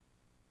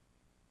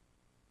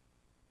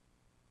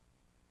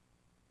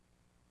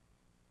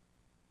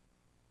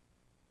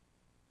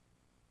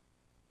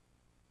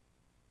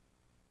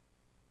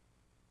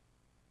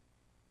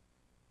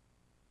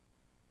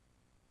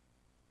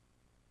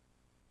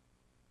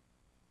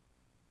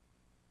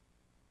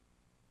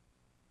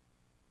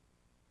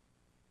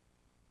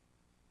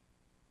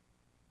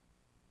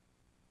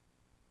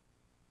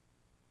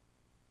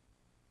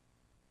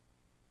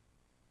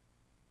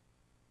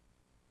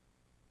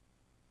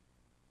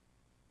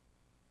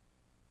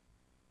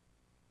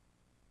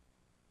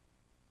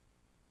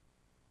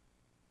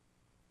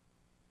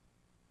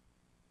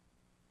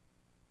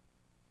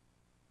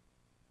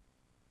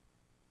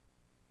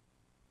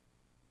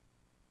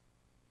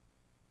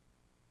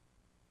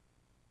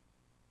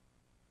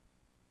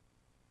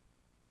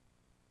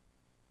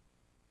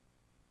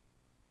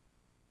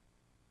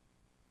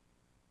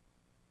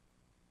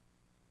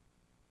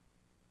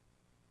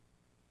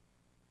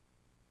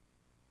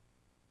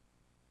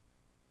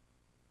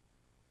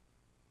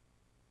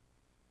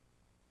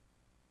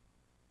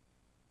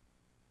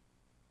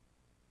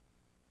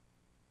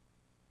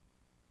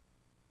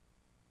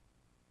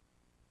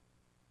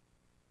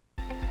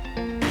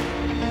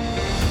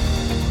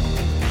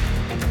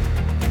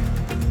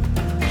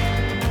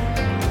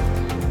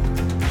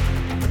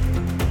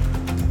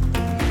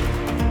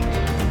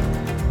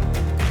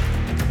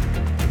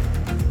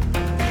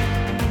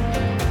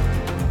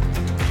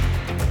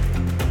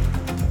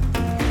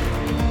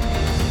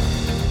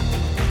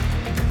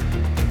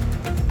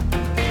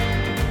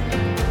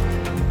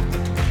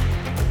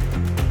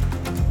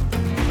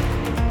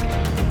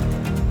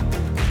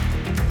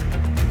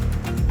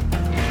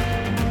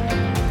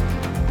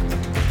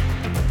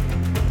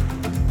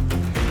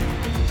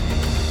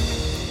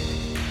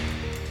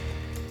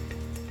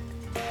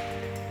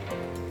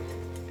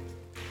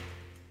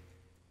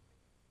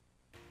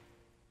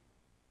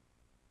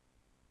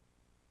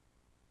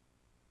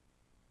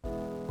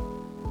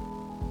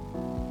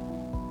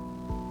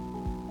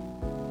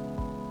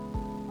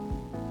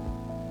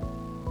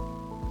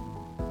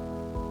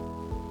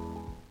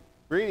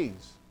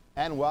Greetings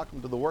and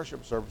welcome to the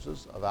worship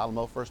services of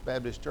Alamo First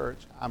Baptist Church.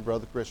 I'm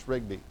Brother Chris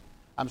Rigby.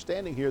 I'm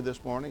standing here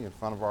this morning in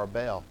front of our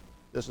bell.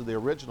 This is the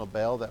original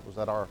bell that was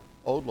at our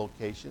old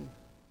location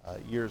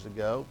years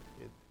ago.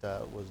 It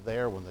was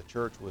there when the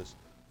church was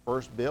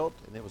first built,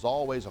 and it was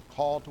always a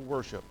call to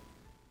worship.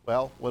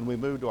 Well, when we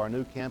moved to our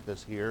new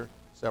campus here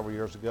several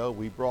years ago,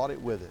 we brought it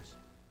with us.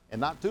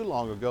 And not too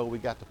long ago, we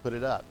got to put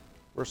it up.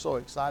 We're so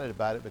excited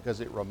about it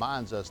because it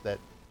reminds us that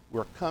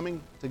we're coming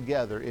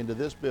together into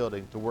this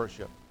building to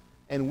worship.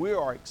 And we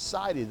are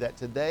excited that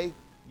today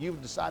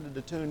you've decided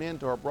to tune in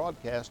to our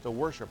broadcast to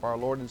worship our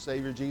Lord and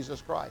Savior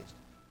Jesus Christ.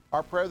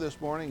 Our prayer this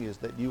morning is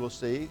that you will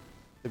see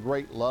the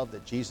great love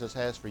that Jesus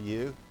has for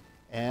you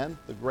and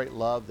the great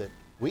love that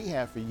we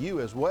have for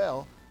you as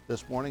well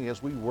this morning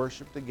as we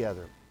worship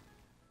together.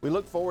 We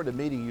look forward to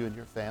meeting you and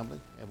your family,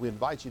 and we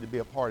invite you to be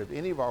a part of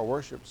any of our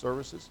worship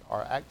services,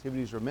 our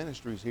activities or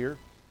ministries here.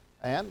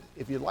 And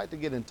if you'd like to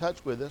get in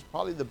touch with us,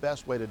 probably the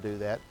best way to do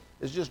that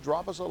is just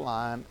drop us a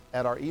line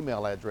at our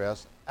email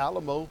address,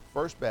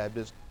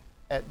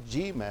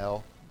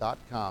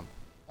 alamofirstbaptist@gmail.com.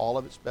 All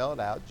of it spelled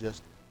out,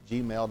 just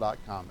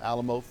gmail.com,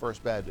 Alamo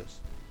First Baptist.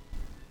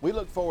 We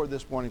look forward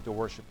this morning to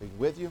worshiping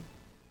with you.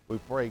 We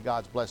pray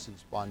God's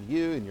blessings upon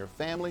you and your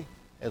family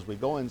as we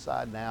go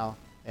inside now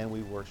and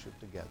we worship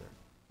together.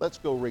 Let's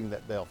go ring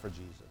that bell for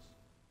Jesus.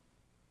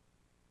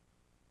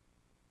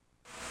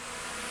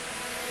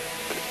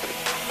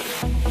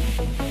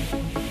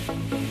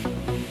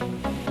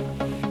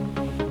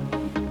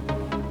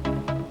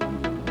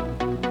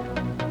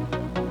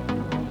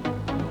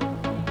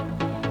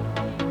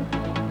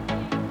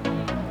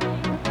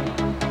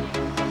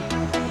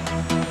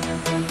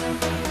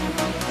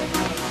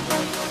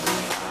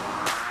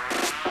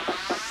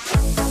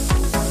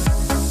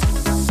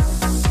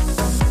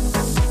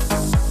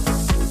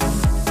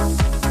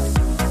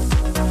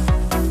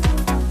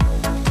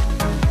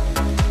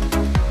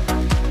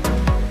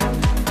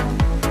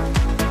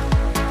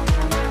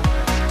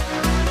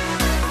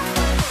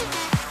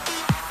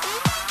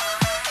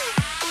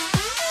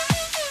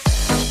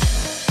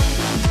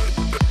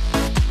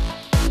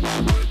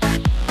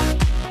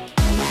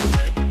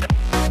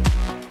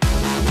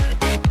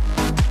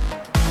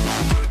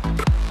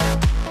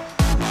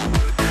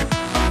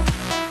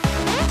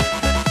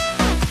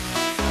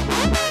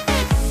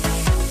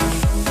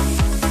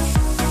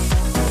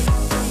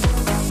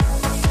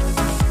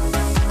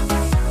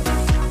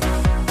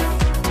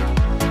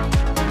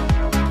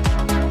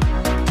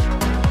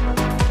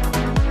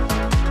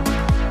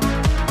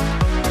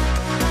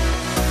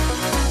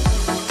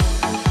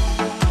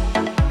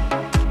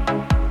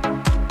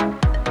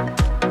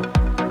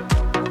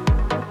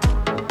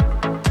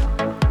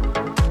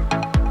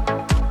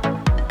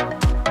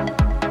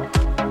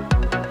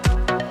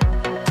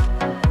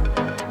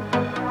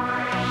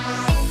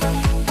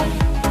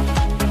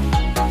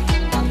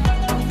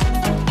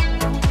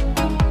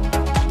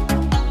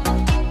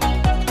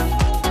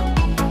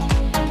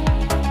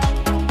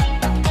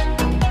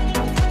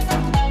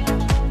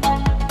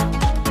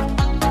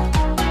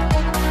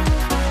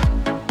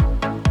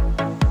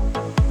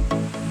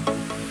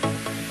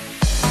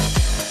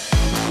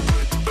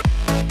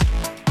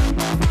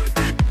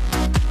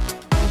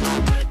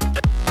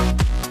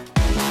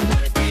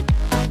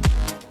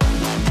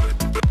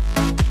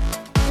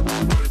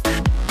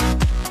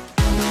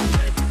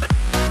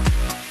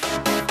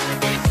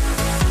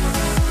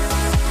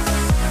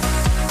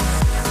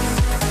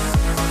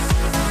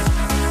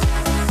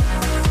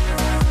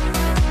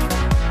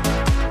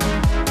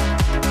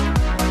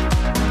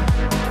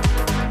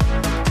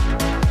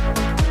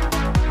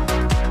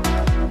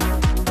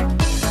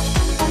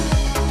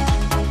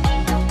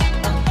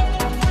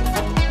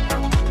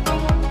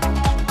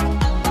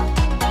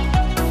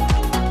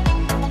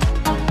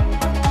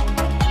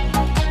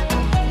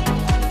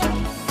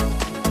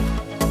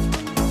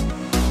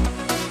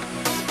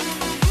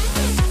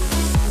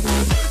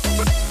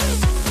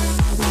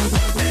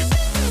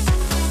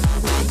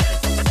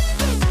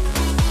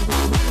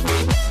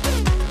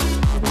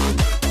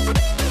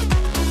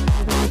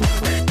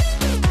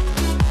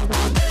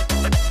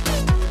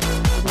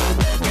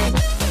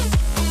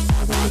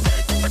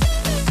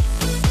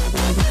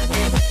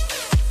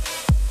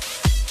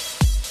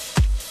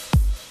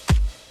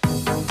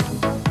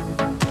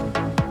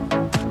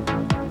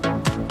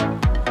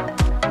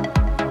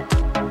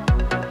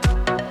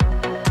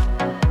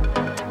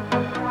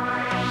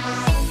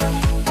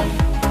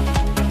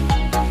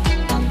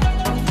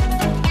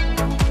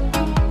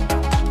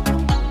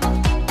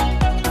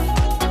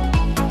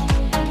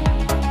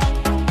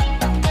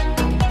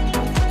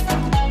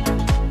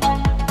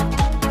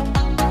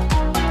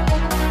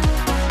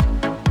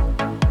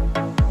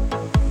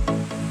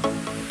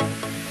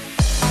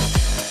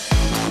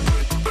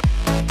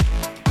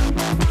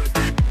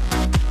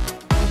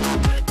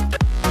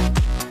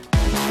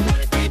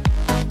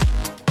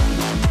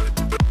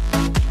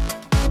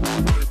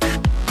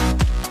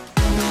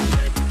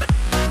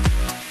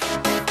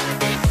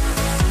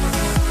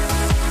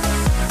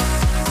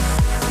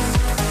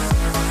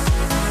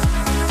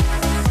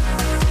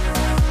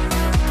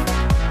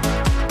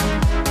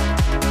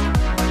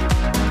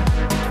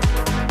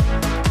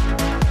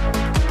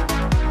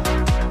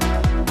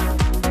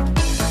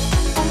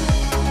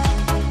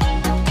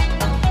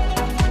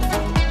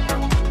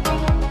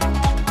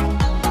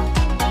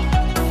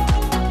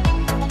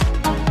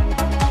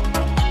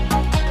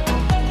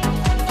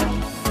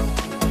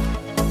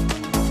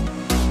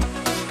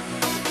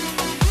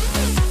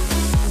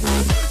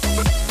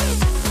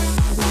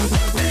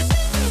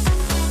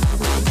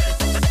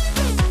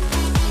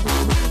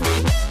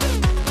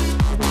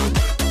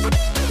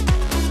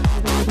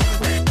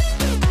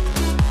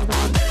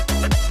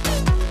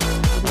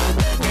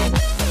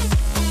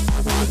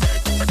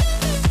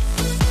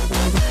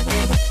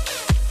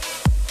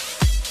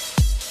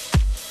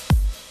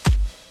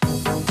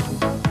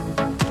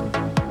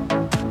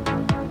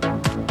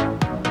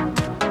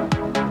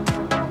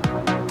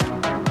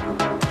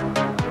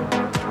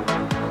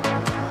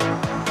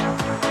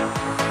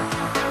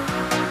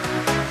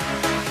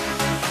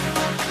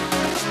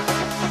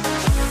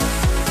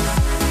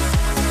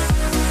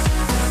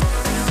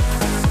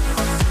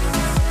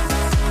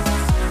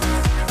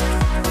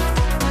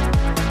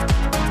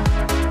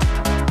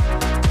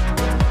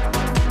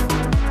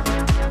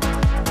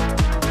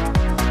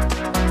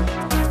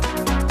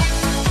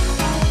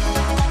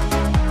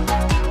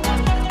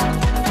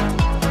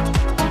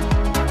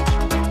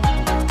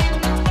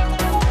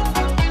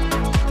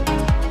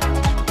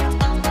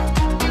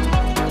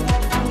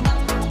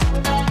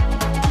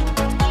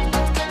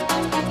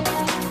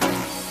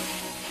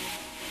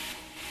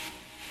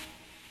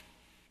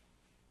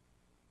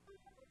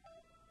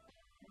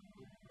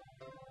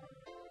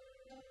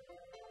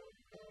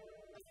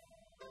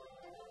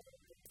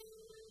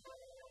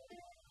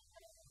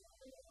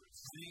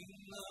 Sing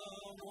the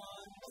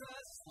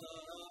wondrous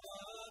love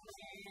of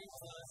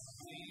Jesus,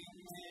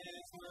 sing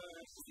His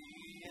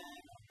mercy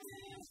and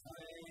His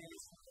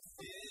grace.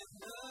 In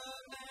the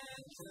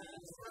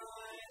mansions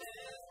bright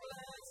and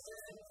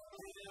blessed,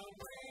 we'll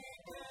bring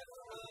death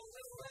from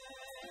the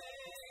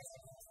slaves.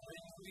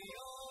 When we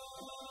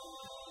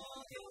all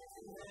get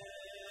to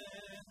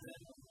heaven,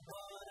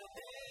 what a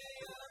day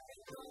of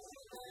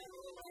rejoicing that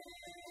will be.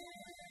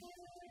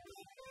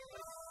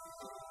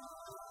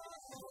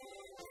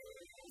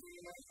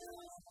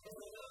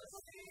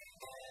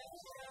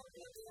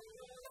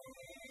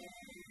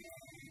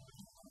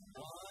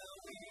 While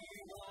we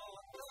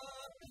walk the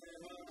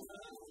pilgrim's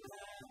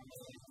path,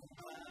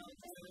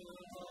 clouds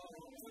will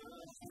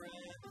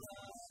overspread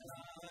the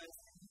skies.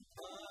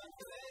 But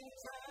when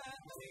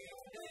traveling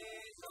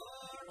days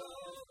are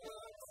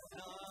over,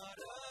 not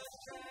a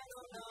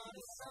shadow, not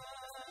a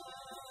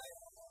sign.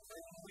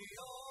 When we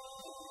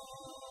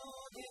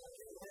all get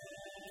to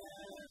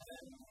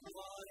heaven,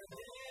 what a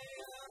day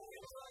of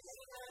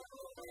rejoicing that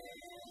will be.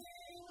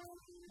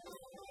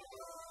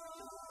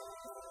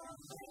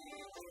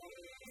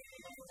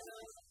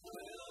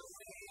 We'll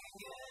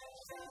sing and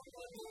shout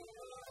the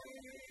glory.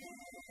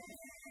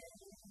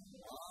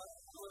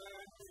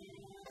 Onward to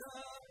the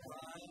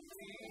prize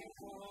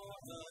before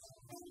us,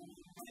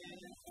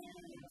 and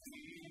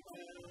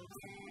will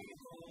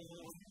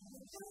behold.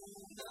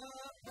 The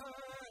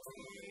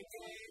pearly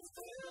gates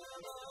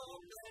will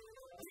open,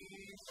 we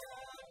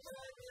shall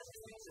tread the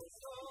streets of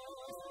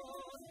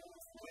gold.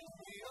 When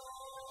we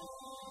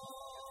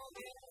all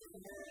get to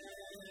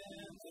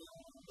heaven,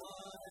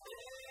 what a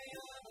day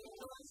of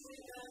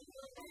rejoicing that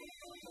will be.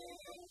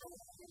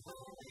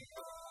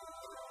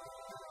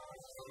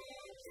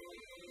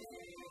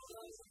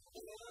 Jesus,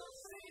 we'll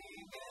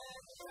sing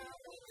and shout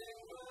the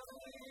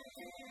victory.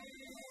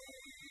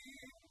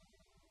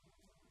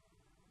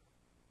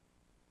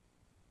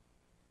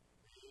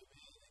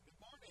 Good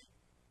morning.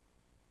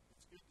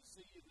 It's good to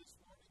see you this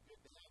morning.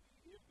 Good to have you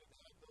here. Good to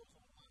have those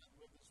online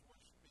with us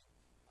worshiping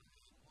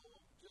at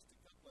home. Just a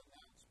couple of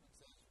announcements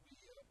as we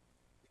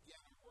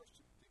begin our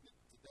worship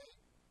today.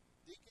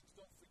 Deacons,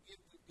 don't forget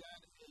we've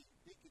got a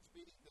deacons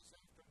meeting this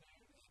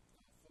afternoon at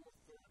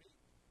 4:30.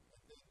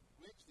 And then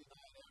Wednesday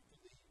night after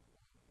the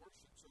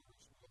worship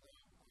service, we'll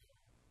have our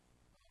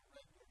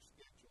regular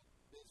scheduled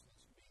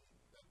business meeting.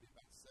 That'll be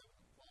about 7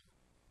 o'clock.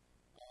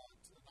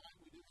 Tonight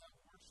we do have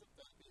worship.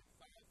 That'll be at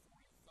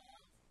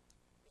 5:45.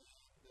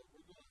 And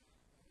we're going to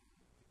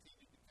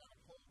continue to kind of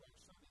hold our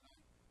Sunday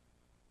night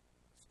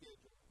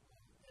schedule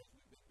as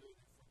we've been doing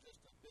it for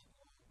just a bit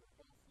longer.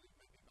 Hopefully,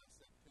 maybe by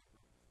September,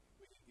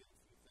 we can get a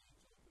few things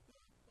opened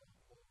up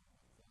with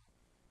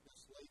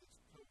this latest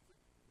COVID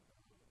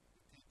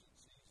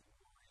contingencies and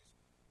worries.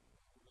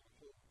 We're going to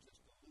hold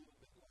just a little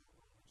bit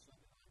longer on our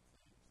Sunday night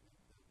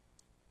things.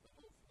 But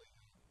hopefully,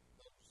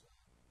 those things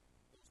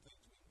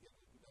we can get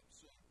opened up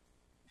soon.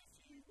 If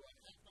you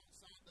have not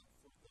signed up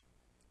for the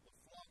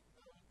flight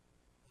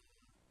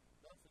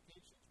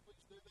notifications,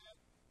 please do that.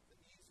 The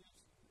easiest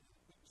and the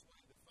quickest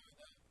way to find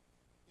out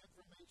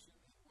information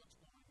and what's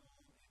going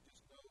on and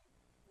just know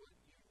what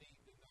you need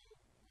to know.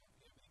 If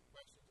you have any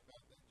questions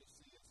about that, just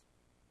see us.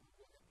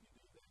 We'll help you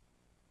do that.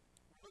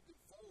 We're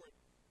looking forward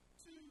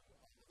to,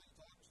 I think it's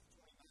August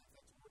the 29th,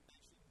 that's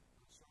ordination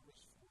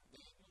service for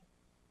Daniel.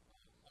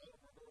 All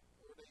of our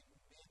ordained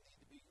men need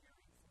to be here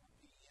at 4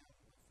 p.m.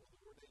 for the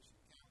ordination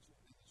council,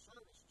 and the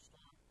service will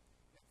start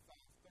at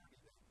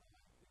 5:30 that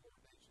night, the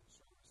ordination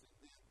service, and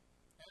then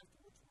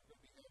afterwards we're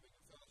going to be having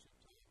a fellowship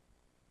time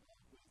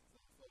with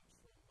folks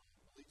from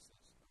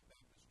Melissa's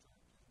Baptist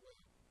Church as well.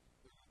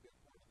 They're going to be a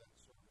part of that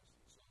service,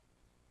 and so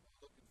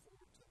looking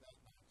forward to that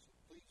night. So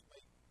please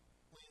make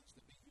plans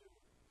to be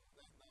here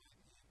that night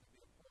and to be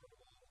a part of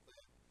all of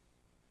that.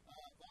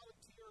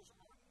 Volunteers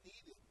are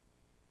needed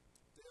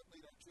to help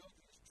lead our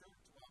children's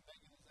church while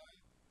Megan is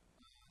out.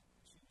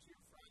 She was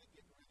here Friday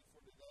getting ready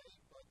for today,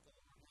 but the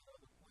Lord had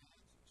other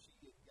plans. She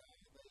and Guy,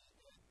 they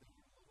had their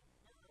little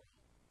girl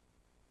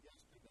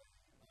yesterday.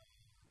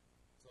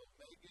 So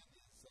Megan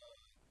is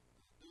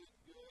doing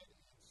good,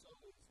 and so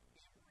is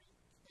Emery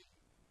Kate.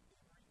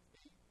 Emery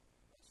Kate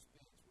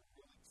Spence. We're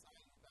really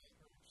excited about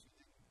her. She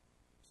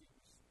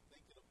was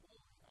thinking of boy.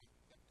 I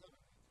kept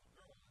telling her it's a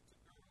girl, it's a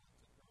girl,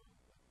 it's a girl.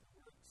 But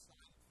we're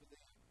excited for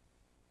them.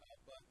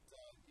 But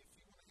if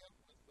you want to help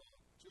with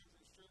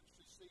children's church,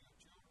 just see your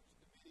children's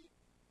committee.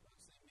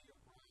 See me or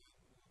Brian.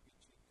 We'll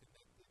get you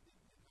connected and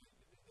how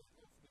you can do that.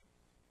 Hopefully,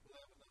 we'll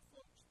have enough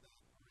folks that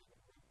are able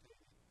to rotate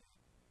it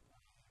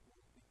and it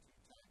won't be too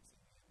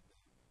taxing and we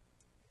won't have to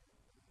do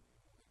too much in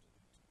terms of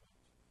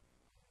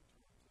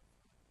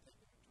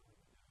taking a turn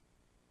to do it.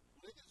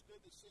 Well, it is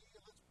good to see you.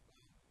 Let's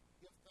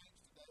give thanks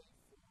today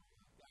for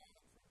Guy,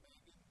 for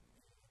Megan,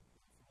 and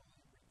for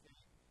Emery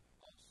Kate.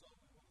 Also,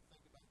 we want to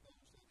think about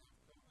those that have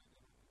COVID in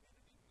our community.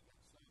 We got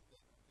some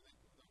that are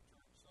connected with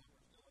our church, some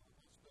are still in the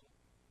hospital,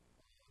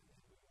 and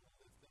we want to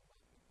lift them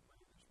up in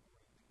prayer this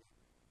morning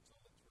together. So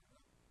let's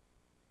pray.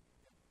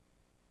 Yep.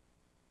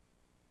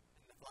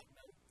 And the flight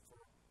note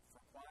for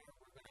choir,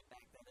 we're going to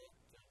back that up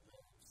to the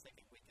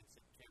second week in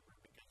September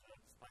because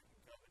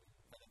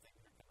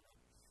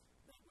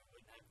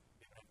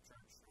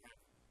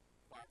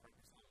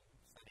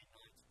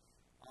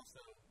So,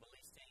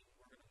 Belize team,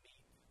 we're going to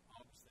meet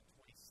August the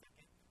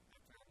 22nd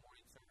after our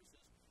morning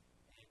services.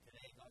 And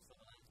today is also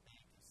the last day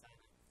to sign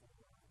up for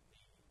the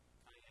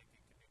kayak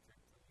and canoe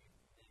trip for you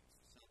next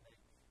Sunday.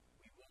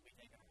 We will be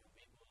taking our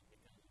vehicles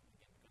because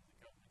of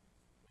COVID.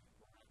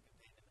 We're not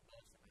contained in the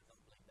bus, and I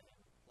don't believe they have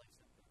a place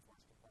up there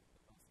for us to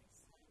park the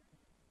bus.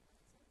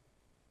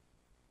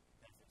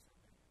 That's it,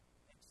 Sunday.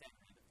 And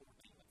Saturday the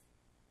 14th.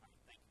 All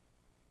right, thank you.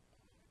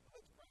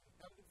 Let's pray.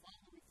 Heavenly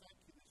Father, we thank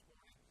you this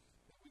morning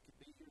that we could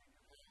be here in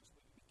your house. We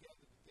could be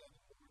gathered together,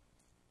 Lord.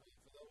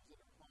 For those that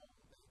are home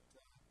that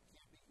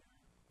can't be here,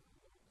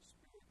 Lord, the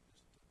Spirit,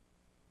 just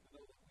to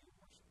know that we are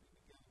worshiping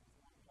together with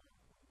one heart,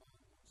 one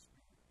mind, one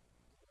spirit.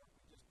 Lord,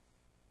 we just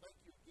thank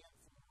you again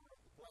for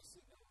the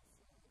blessing of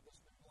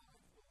this new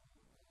life,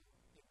 Lord.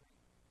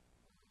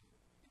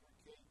 Henry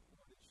Kate,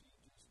 Lord, as she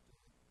just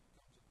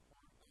comes a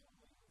part not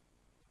only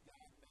of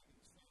God,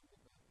 Megan's family,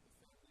 but the family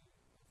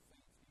of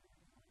faith here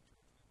in our church.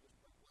 We just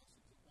pray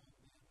blessings upon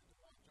them and to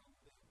watch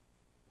over them,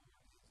 Lord,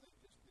 as they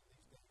just in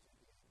these days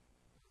ahead,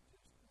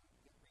 just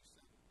get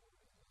resettled,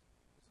 Lord, as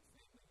a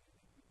family unit.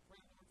 We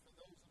pray, Lord, for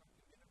those in our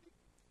community,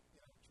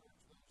 in our church,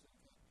 those that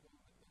have had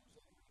COVID, those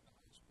that are in the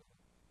hospital.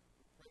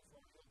 We pray for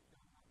our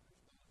healthcare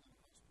workers, those in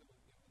the hospital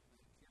giving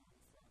the care of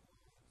the front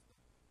lines,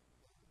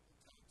 the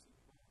taxi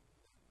program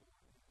that,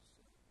 Lord,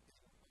 is in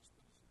our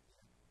hospitals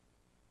again,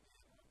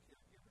 and our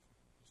caregivers.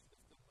 We just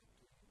lift them up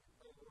to you. We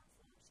pray, Lord,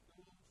 for our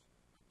schools,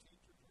 our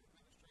teachers, our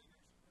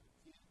administrators, our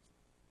kids,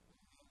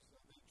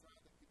 as they try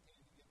to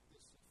continue to get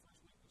this first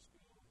week of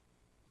school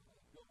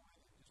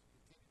going and just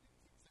continue to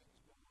keep things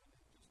going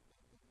and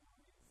just the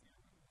worry and fear that we live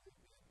in with this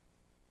COVID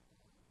that exists. And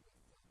we just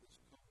pray,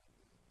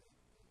 Lord,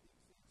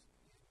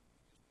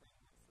 for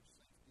safety and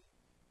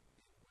well-being.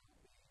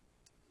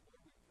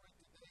 Lord, we pray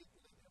today to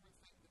let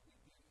everything that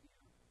we do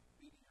here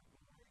be to your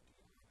glory, to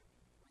your honor, to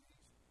your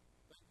praise.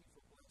 Thank you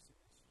for blessing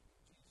us.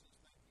 Jesus,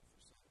 thank you for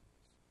saving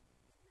us.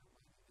 In your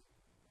mighty name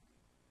we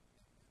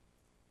pray.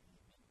 Amen.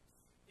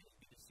 It is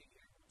good to see you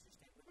here. Would you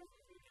stand with us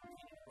as we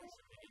continue to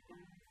worship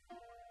together?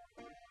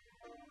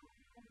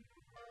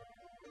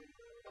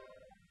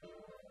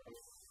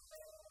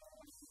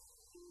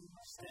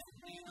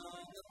 Standing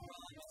on the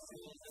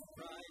promises of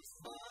Christ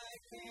my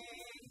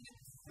King,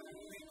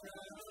 through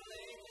eternal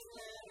ages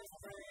let us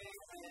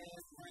praise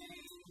His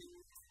ring.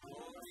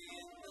 Glory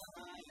in the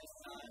highest,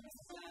 I'm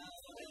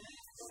proud and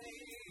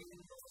sing.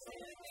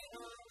 Standing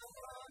on the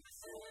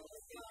promises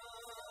of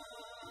God,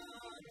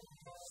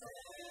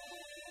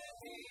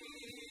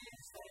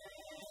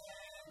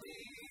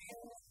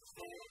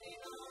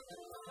 standing on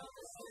the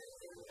promises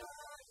of God,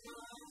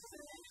 I'm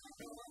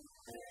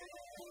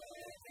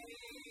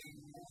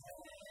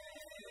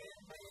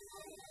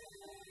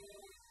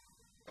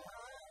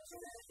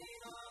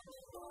standing on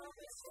the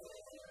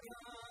promises of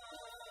God,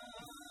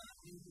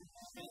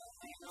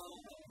 standing on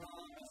the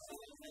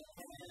promises that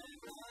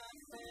cannot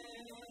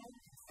fail.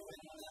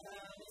 When the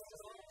house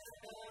talks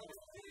about a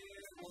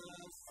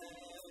fearless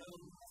sail,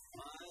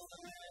 my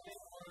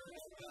living word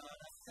of God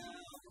I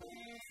sound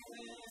me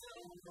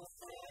will.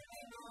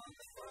 Standing on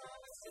the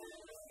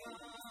promises of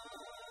God,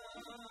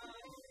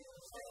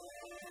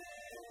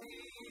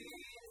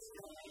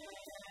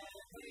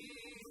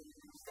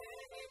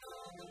 standing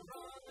on the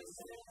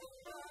promises of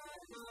God,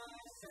 my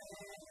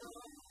Savior,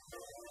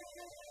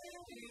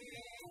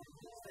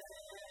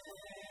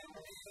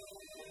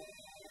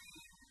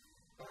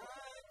 I'm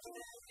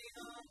standing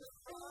on the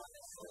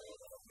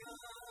promises of God,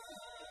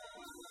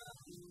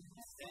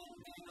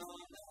 standing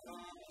on the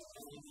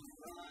promises of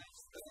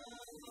Christ the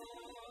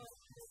Lord.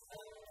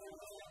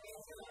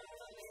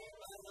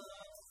 My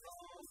love so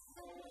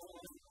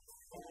full,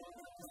 for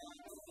the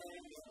time of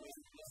days with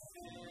the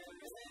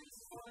Spirit's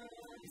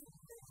word,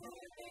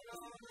 standing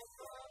on the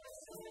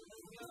promises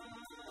of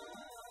God,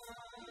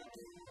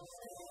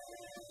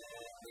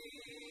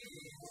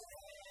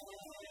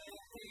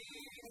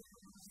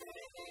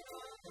 standing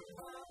on the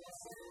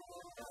promises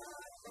of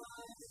God, my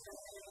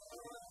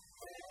Savior,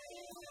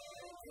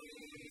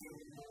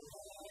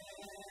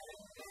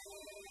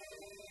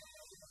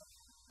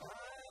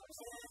 I'm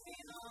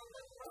standing on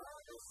the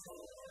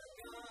promises of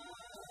God,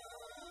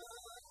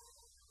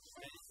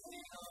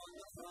 standing on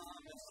the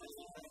promises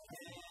that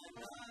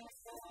cannot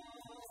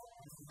fall,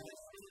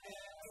 resting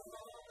every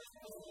moment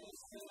with the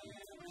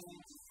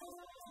Spirit's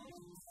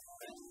song,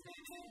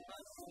 resting in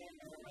my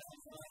Savior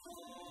as my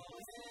all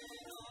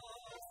in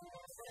all,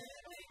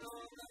 standing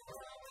on the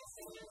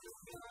promises of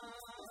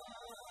God,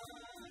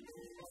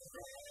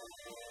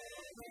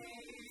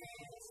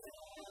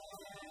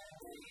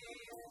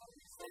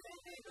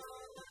 standing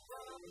on the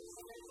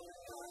promises of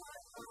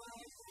God,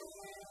 my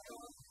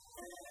Savior,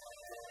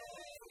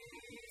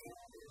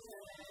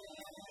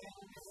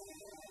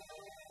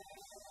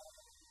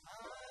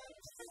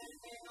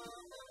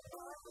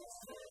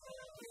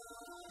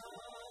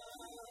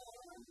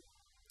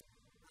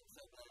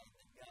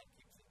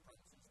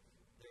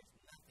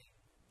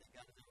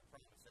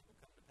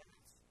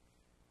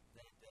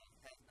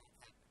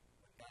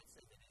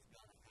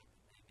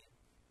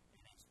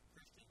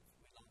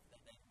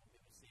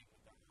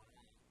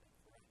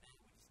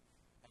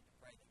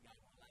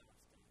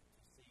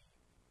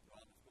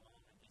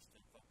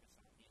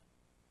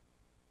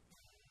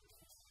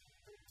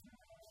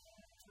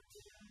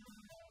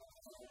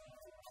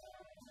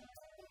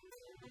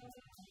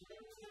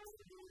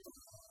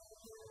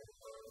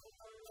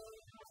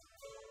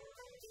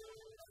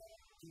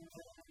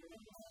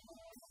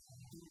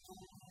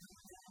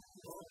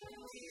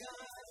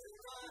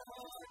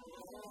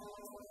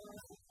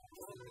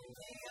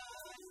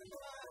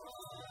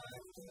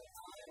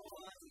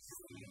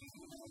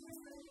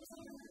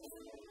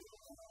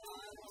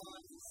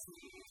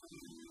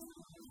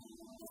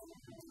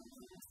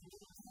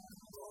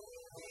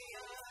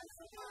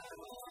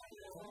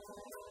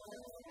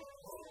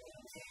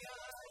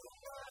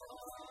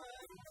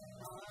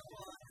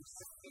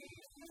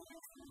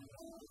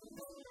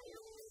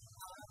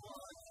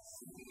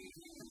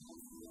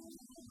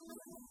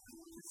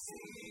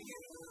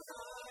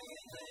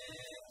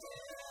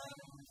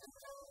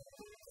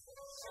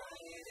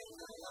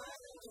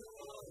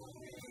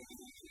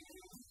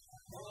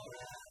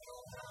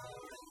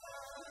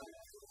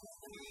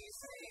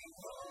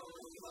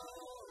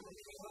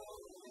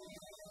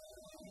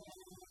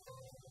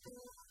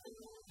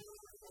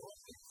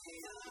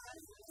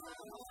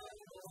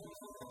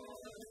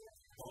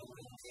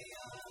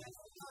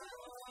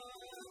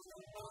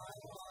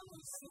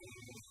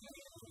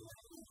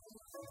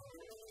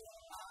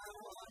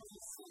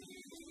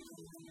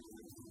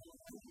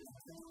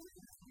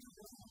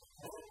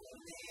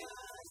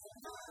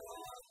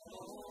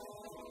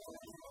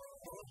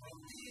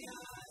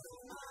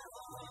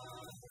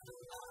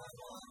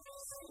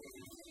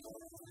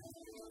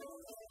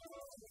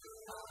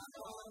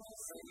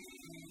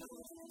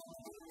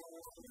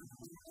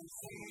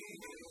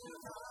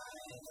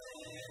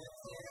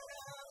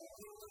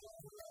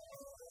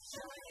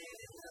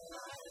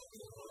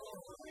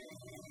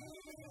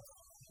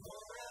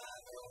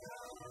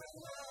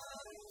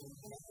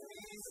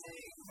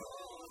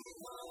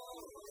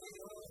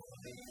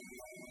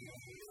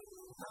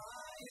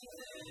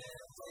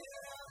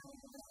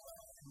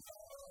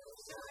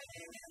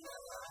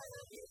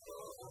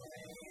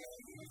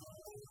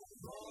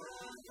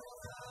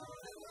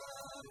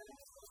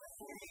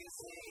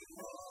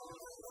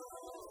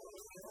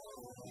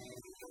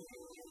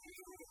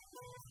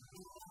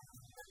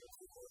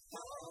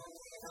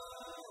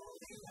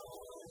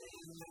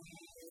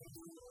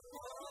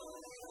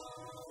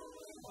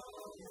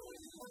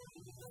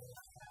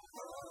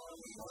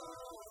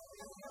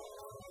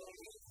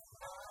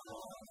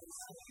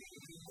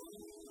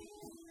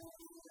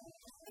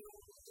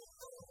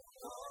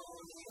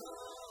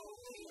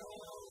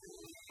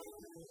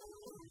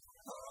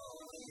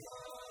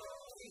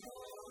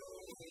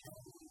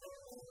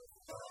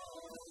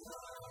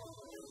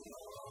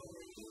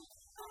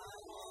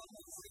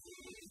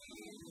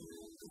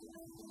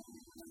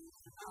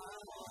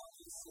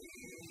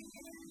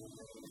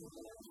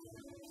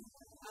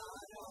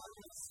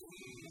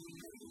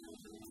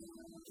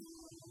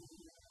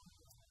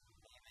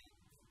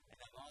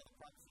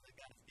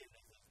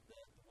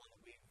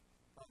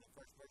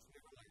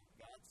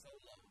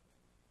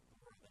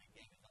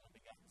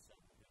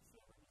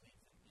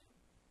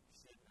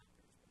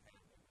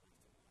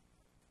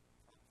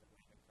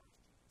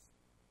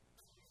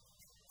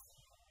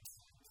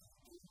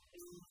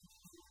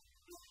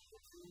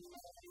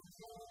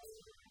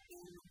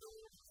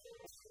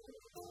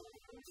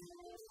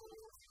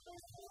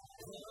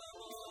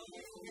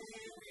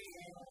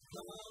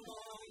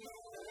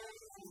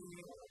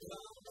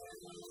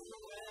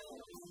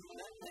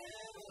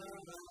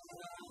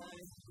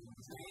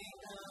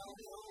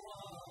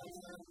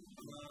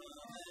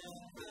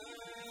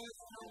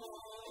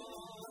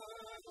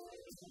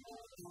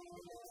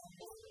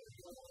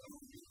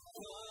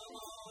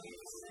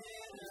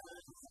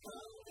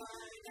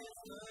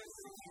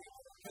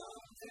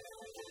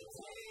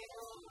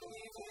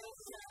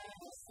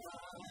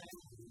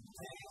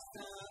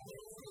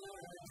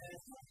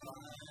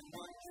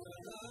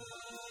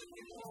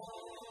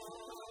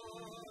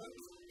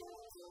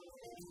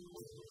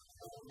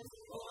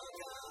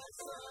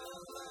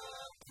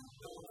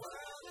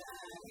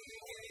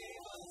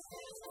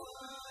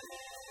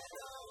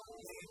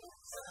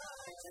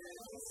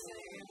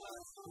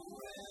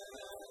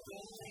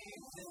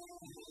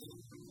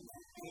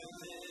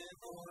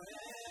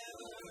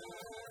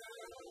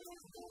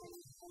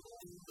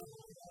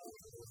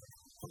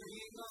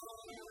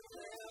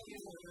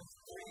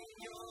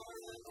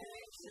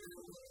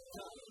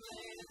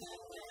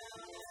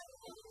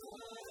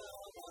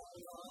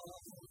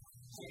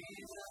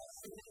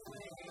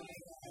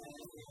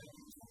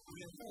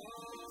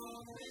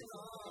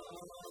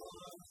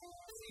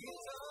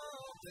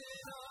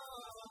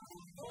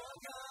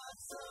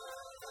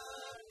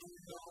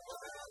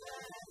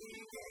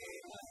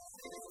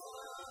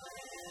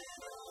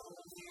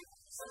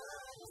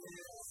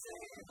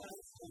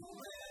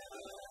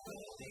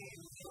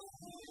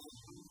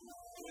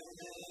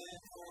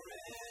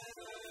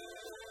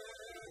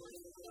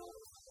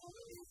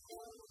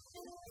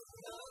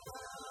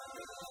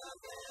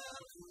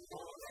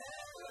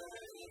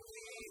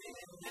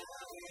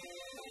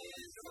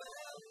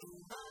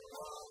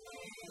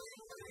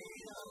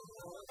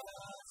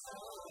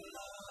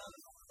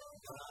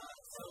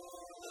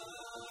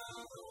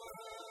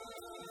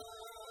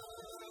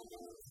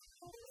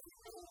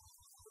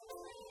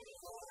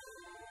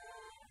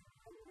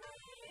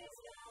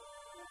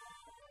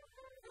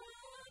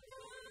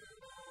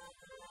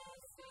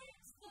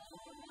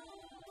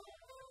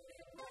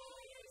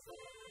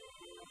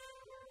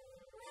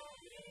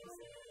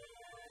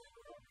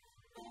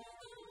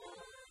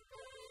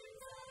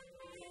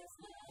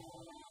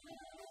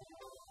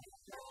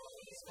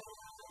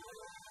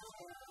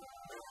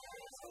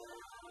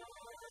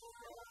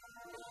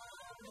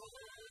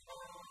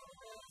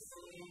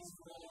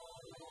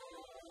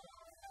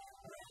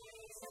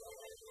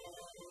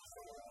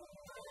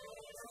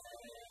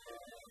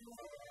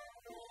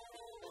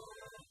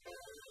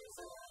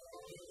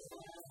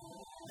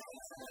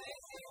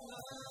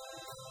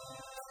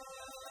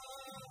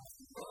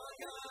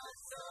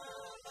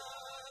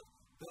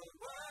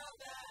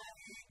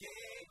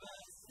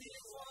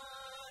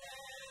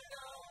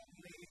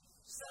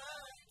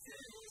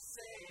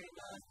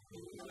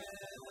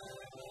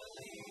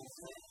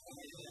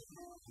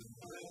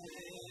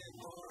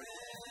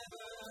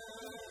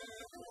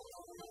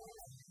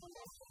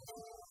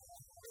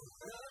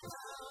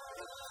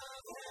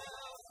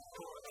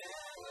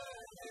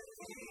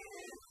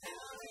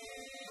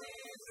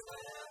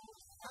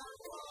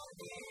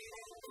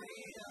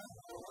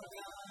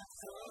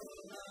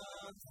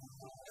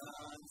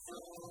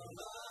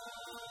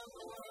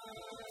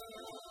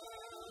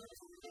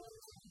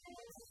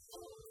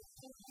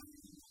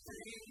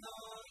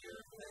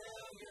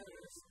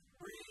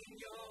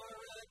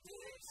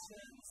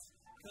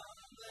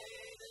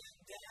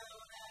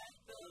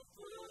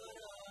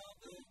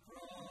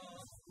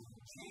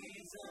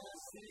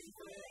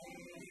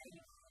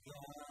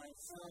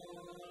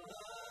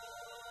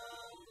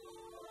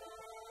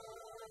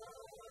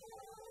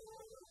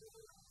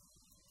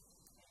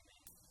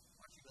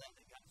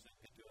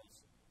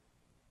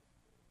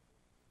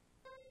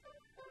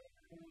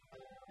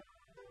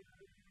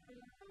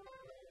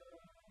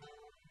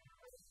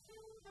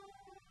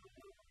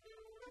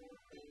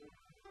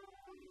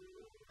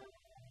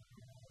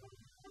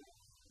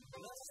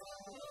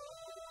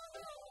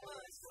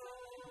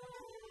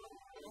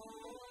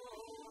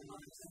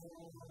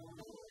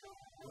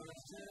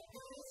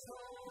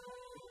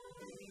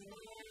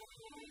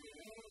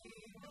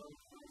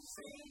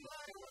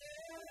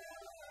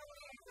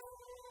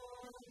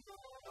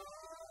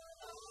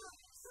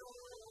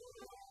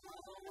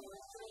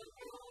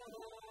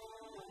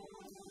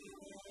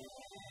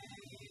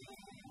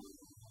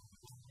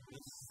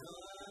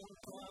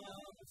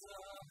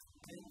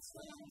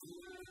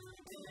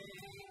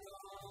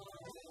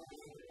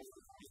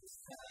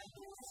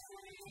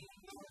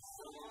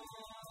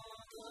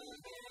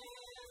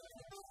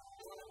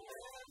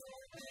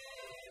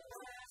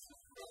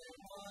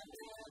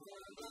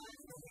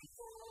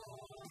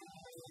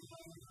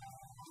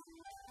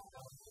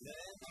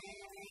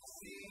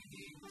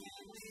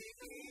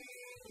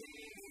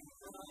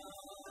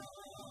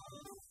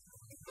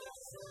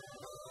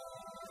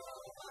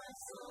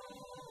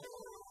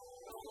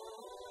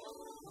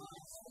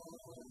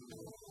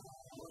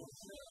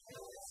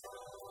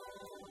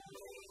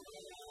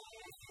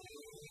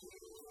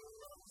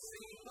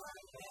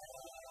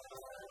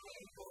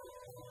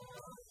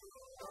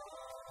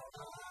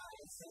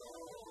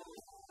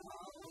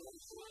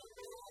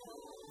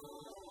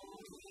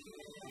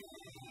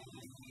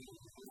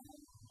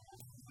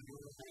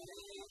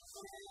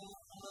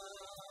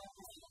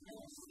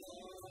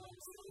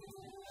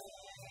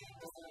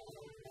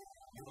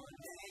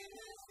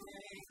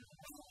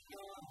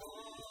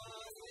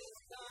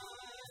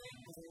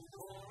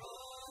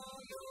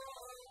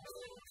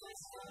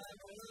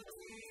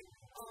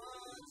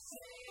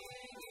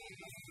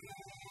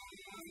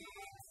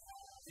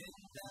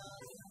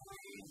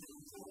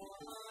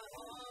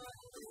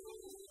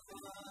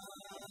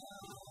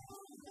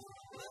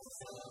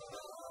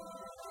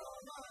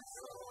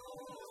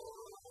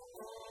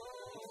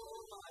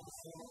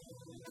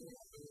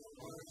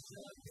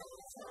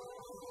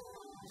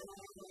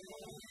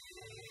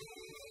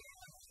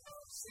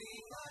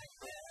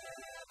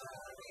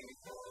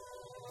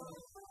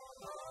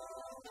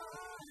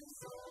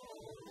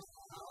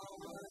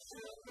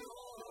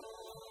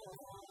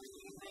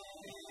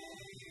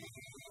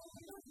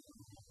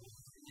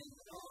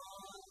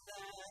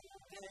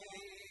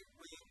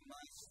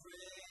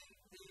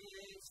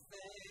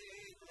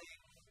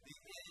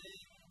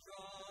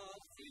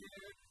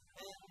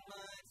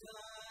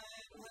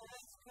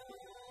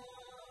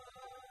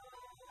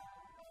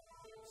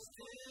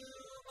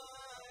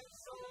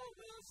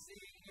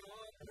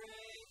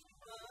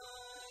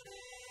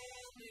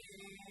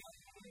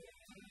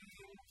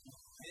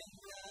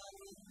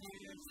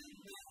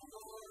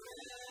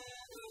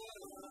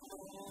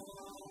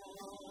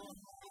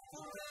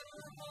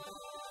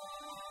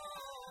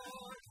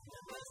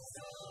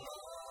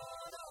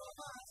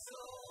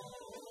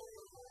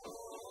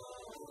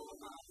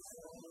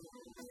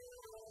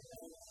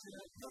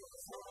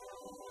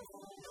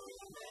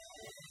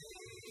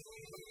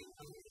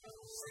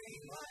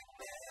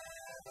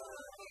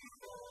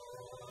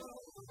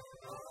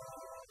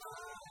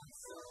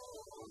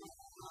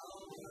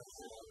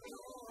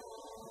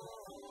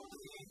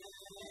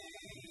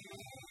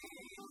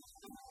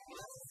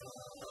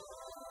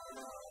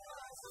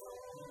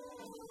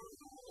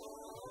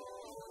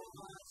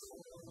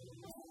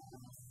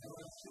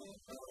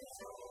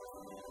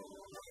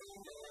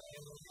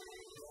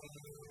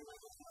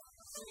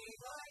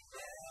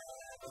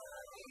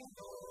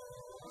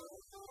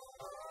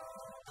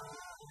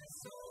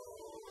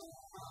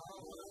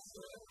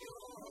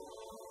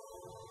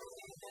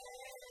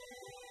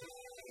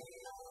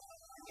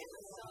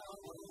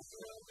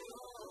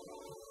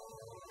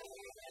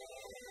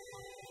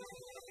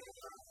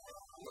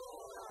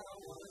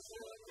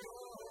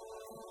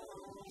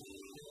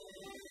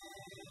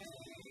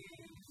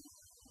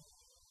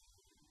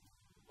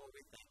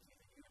 we thank you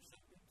that you are so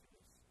good to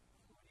us.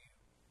 Lord, you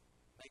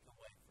make a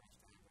way for us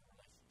to have a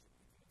relationship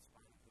with you in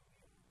spite of who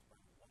we are, in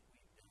spite of what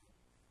we've done,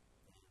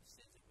 the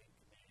sins that we've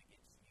committed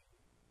against you,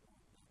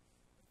 Lord,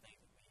 the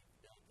things that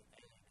we've done to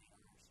alienate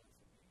ourselves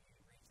from you.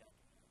 You reach out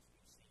to us.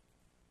 You seek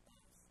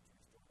us to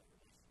restore that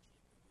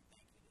relationship. And we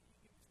thank you that you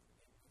give us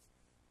forgiveness.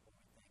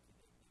 Lord, we thank you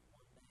that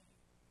one day,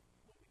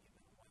 Lord, we give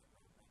that a white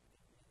robe back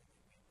to you, that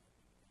we have not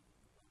been because of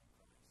the blood of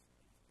Christ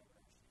that has covered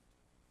our sins.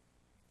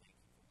 We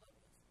thank you for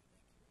loving us. We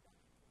thank you for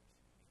dying for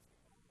us. We ask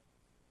it all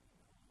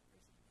in the holy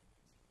precious name of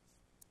Jesus. Amen. You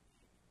can be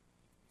seated.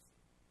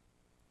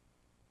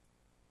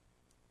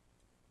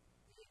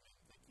 Amen.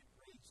 Thank you,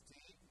 praise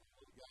team.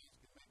 All the guys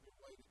can make their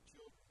way to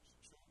children's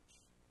church.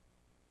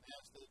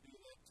 As they do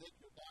that, take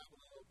your Bible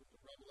and open to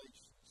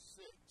Revelation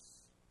 6.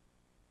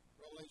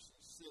 Revelation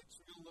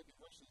 6, we're going to look at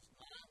verses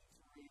 9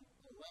 through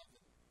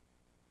 11.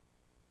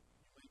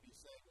 You may be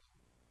saying, well,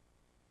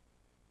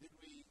 did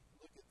we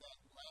look at that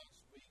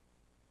last week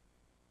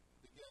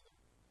together?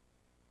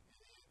 And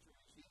the answer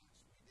is yes,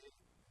 we did.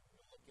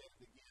 We'll look at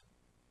it again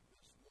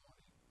this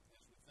morning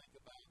as we think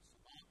about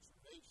some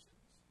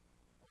observations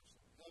or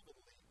some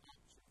heavenly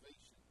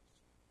observations.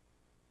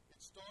 It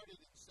started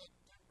in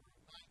September of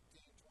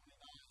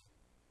 1929.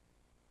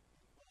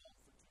 It went on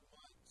for 2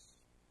 months,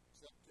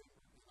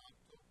 September and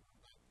October of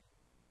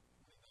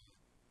 1929.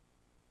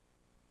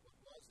 What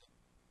was it?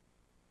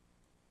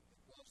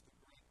 It was the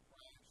great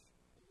crash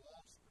of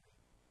Wall Street.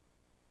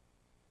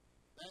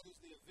 That is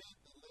the event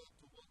that led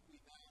to what we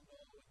now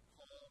know and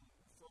call and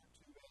refer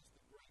to as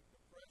the Great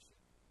Depression.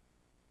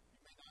 You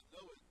may not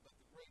know it, but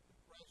the Great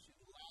Depression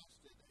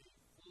lasted a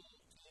full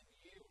 10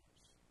 years.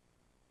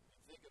 If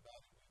you think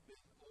about it, we've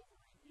been over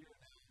a year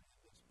now in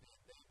this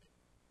pandemic.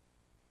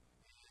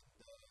 And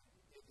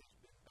it has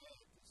been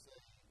bad to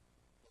say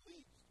the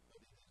least,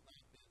 but it has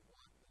not been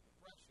what the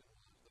Depression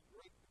was, the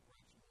Great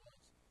Depression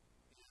was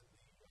in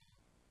the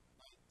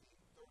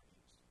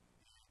 1930s.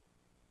 And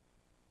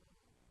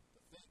to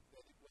think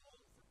that it went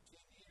on for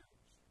 10 years.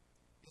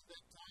 In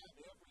that time,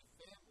 every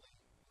family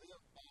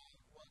lived by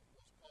what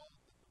was called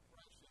the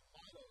Depression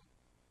motto.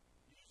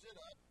 Use it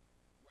up,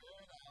 wear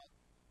it out,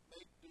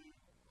 make do,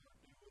 or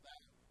do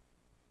without.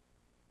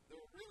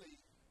 There really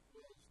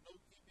was no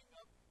keeping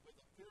up with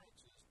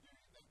appearances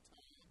during that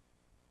time.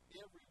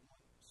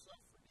 Everyone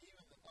suffered.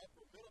 Even the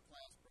upper middle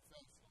class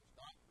professionals,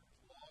 doctors,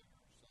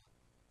 lawyers,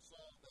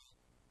 saw that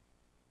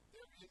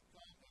their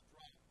income had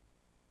dropped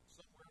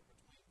somewhere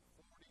between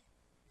 40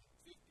 and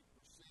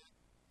 50%.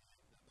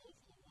 And those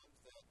are the ones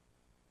that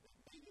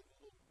made it a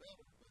little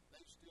better, but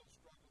they still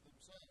struggled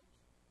themselves.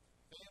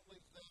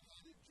 Families that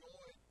had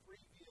enjoyed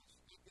previous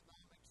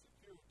economic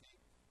security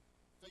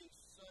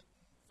faced sudden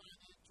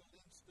financial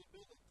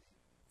instability,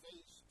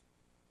 faced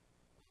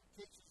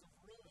cases of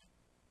ruin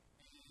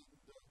and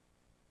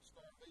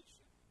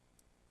starvation.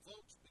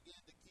 Folks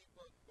began to keep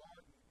up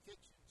garden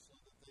kitchens so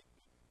that they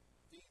could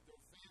feed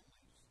their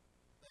families.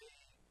 They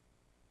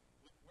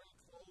would wear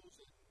clothes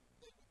and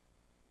they would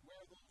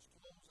wear those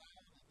clothes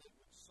out and they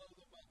would sew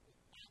them up with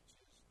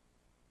patches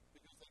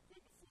because they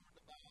couldn't afford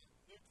to buy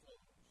new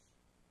clothes.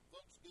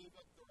 Folks gave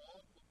up their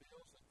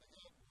automobiles if they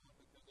had one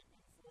because they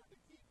couldn't afford to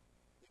keep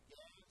the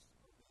gas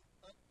or the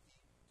upkeep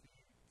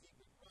to keep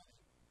it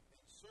running.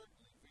 And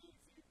certainly very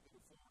few could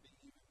afford to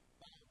even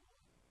buy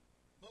one.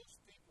 Most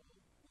people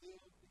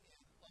lived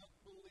in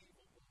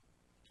unbelievable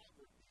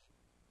poverty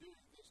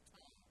during this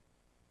time.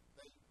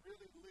 They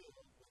really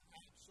lived with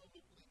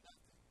absolutely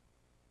nothing.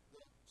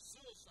 The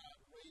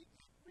suicide rate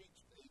had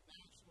reached a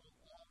national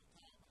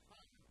all-time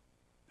high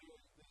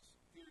during this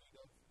period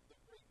of the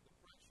Great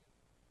Depression.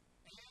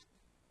 And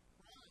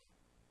crime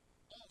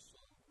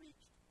also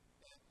reached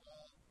an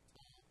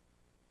all-time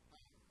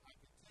high. I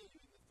can tell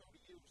you in the 30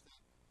 years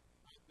that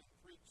I've been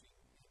preaching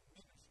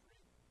in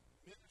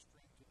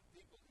ministering to the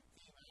people who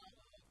came out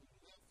of, who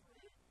lived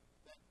through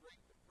that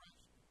Great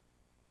Depression,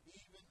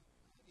 even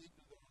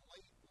into their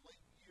late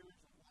years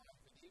of life,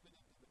 and even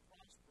into the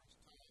prosperous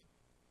time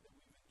that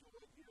we've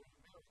enjoyed here in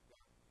America,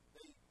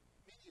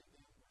 many of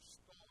them were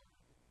scarred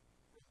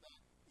from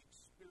that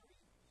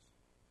experience.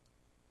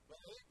 But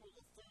April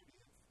the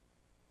 30th,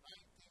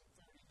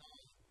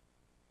 1939,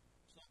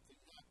 something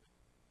happened.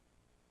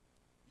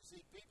 You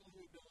see, people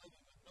who had been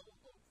living with no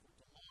hope for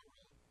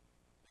tomorrow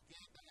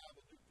began to have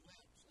a new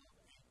glimpse of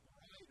a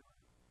brighter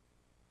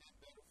and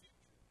better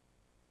future.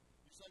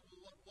 You say,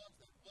 well, what was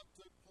that? What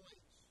took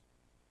place?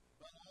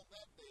 But on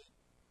that date,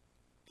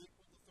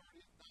 April the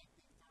 30th,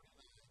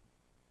 1939,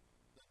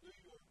 the New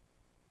York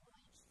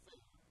World's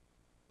Fair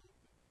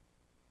opened.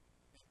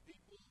 And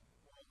people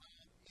were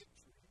allowed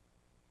entry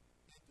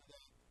into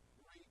that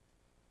great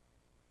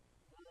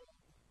world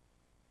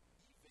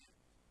event.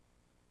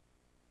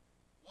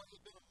 What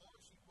had been a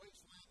marshy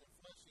wasteland of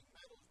Flushing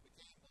Meadows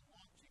became the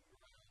launching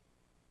ground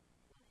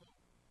for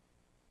hope,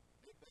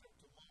 a better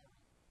tomorrow.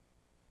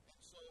 And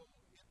so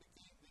it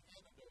became the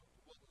antidote to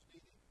what was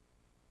needed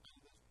out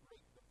of this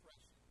Great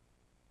Depression.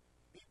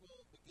 People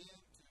began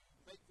to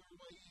make their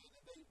way in,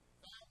 and they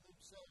found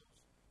themselves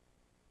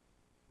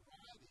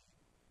riding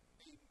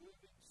a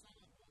moving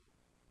signboard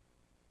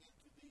into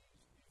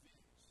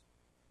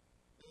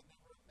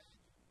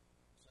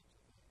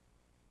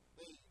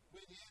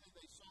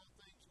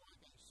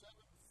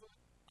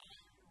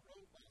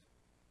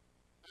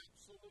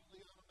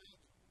physically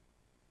unimaginable.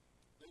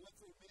 They went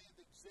through many of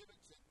the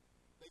exhibits, and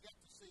they got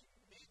to see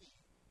many,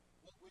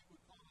 what we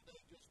would call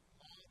today, just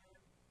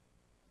modern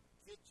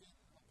kitchen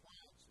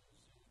appliances,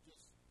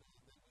 just that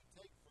we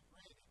take for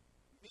granted.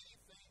 Many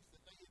things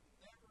that they had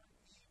never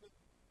even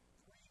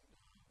dreamed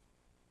of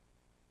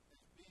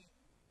as being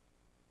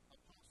a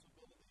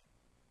possibility.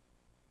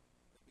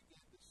 They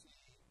began to see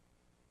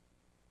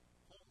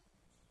homes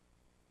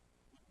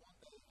would one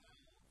day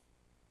have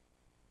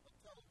a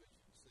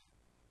television set.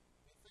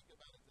 I mean, think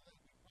about it today.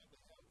 We probably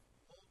have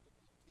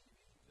multiple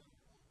TVs in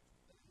our homes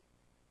today.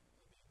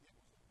 I mean, it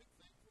was a big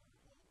thing for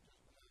our home just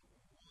to have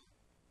one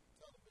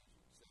television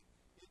set.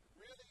 It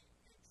really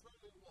and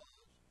truly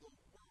was the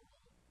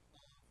world of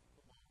tomorrow.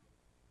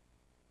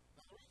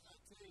 Now, the reason I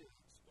tell you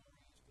that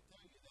story is to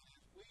tell you that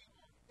as we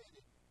are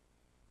headed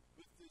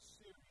with this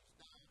series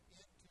down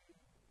into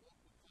what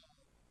we call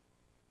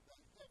the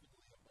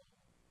heavenly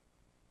abode,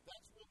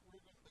 that's what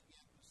we're going to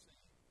begin to see,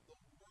 the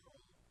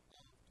world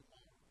of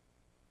tomorrow.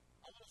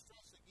 I want to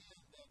stress again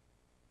that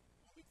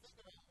when we think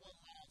about what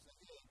lies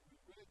ahead,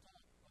 we're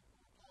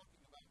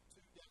talking about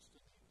two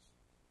destinies.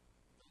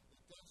 The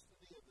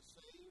destiny of the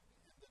saved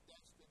and the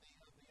destiny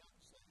of the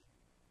unsaved.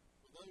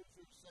 For those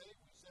who are saved,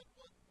 we said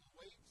what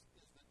awaits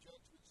is the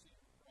judgment seat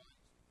of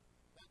Christ.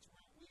 That's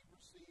where we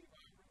receive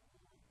our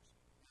rewards,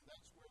 and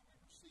that's where we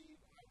receive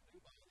our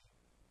new body,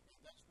 and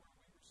that's where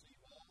we receive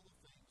all the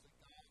things that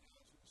God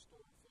has in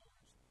store for us,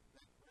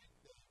 that great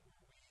day where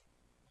we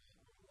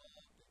are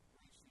loved and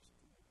graced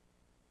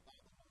by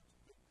the Lord's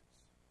goodness.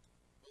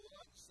 For the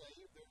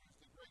unsaved, there is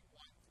the great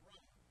white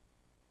throne.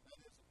 That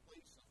is a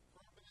place of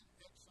permanent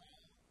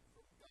exile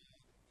from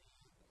God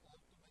and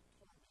ultimate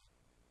torment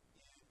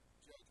in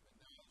judgment.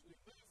 Now, as we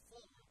move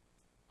forward,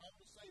 I want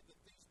to say that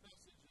these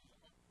messages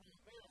are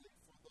primarily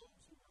for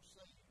those who are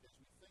saved. As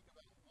we think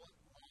about what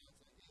lies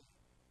ahead,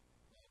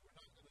 we're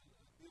not going to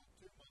deal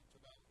too much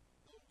about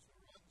those who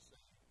are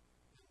unsaved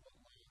and what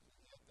lies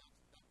ahead.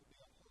 That would be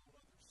a whole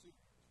other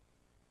series.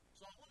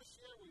 So I want to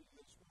share with you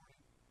this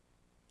morning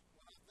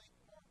what I think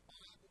are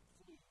Bible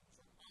clues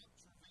or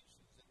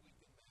observations that we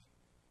can make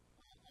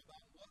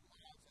about what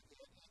lies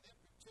ahead, and then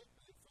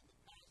particularly from the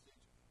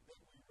passage that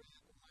we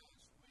read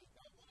last week.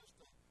 I want us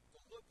to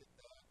look at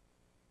that,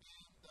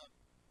 and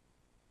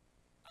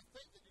I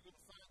think that you're going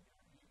to find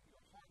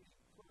your heart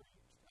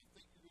encouraged. I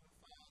think you're going to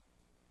find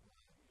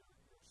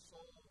your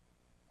soul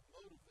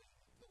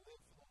motivated to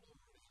live for the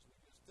Lord as we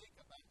just think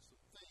about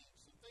some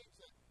things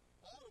that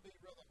ought to be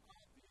rather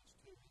obvious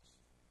to us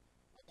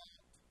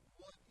about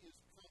what is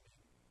coming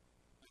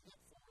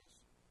ahead for us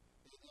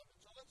in heaven.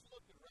 So let's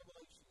look at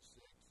Revelation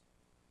 6.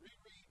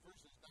 Reread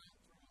verses 9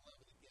 through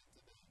 11 again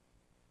today.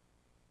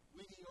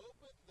 When he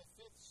opened the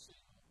fifth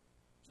seal,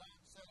 John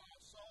said, I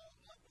saw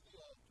under the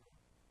altar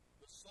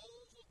the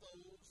souls of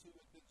those who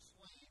had been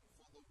slain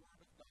for the word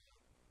of God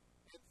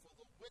and for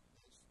the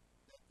witness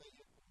that they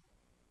had borne.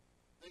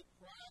 They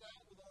cried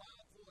out with a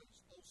loud voice,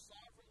 O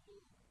sovereign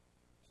Lord,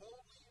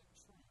 holy and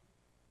true,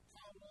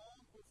 how long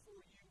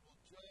before you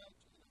will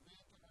judge and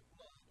avenge our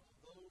blood on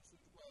those who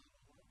dwell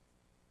on earth?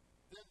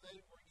 Then they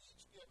were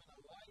each given a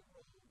white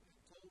robe and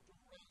told to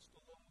rest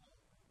a little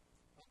longer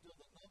until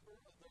the number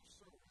of their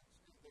servants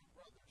and their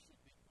brothers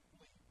should be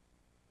complete,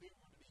 who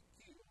were to be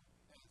killed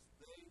as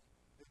they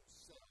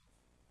themselves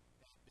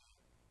had been.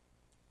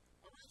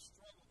 I really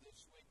struggled this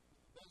week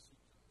with the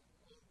message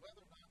on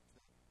whether or not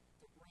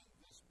to bring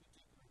this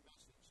particular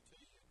message to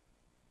you.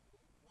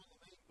 One of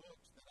the main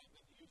books that I've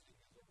been using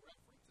as a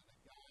reference and a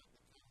guide to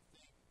kind of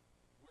think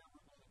where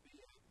we're going to be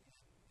at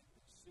in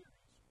this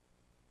series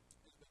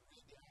has been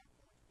Randy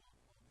Alcorn's book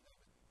on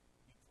heaven.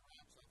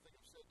 Perhaps, I think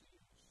I've said to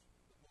you,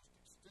 he's the most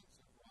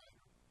extensive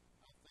writer.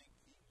 I think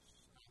he's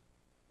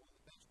one of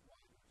the best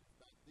writers, if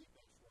not the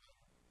best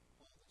writer,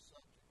 on the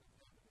subject of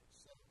heaven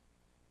itself.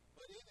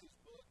 But in his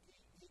book, he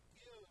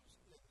gives,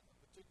 in a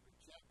particular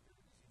chapter,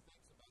 as he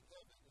thinks about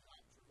heaven and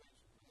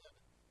observations of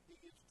heaven, he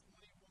gives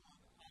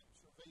 21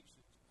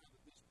 observations out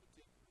of this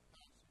particular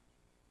passage.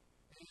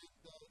 And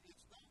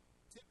it's not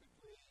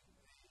typically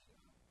to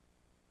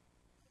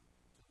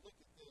look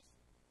at this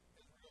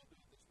as we're going to do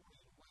it this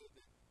morning in a way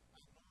that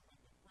I normally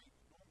would preach.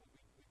 Normally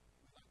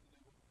we like to do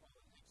what we call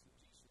an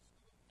exegesis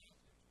of a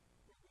passage,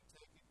 where we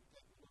take a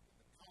look at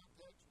the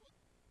context,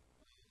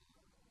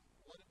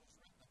 what it was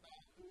written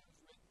about, who it was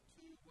written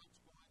to, what's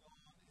going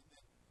on, and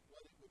then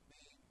what it would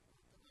mean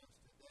to us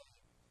today,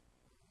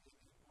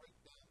 and break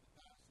down the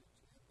passage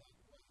in that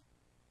way.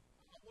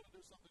 I want to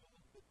do something a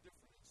little bit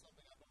different and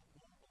something I don't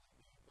normally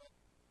do, but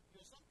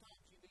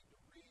sometimes you need to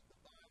read the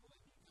Bible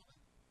and you kind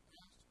of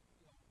ask,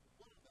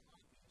 what are the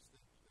obvious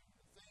things there?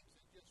 The things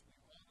that just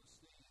we ought to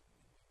see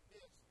and we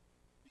miss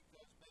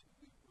because maybe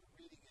we were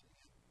reading it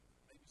in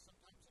maybe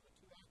sometimes in a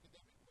too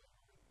academic way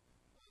or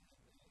in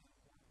a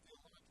more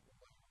theological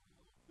way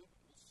or a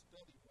biblical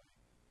study way.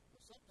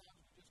 But sometimes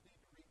we just need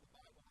to read the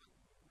Bible like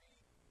we would read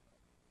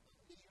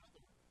any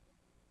other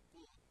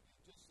book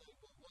and just say,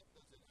 well, what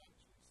does it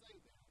actually say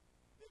there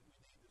that we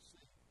need to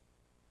see?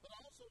 But I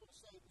also want to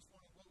say this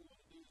morning what we want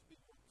to do is be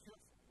more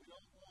careful. We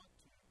don't want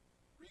to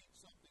read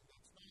something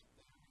that's not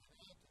there and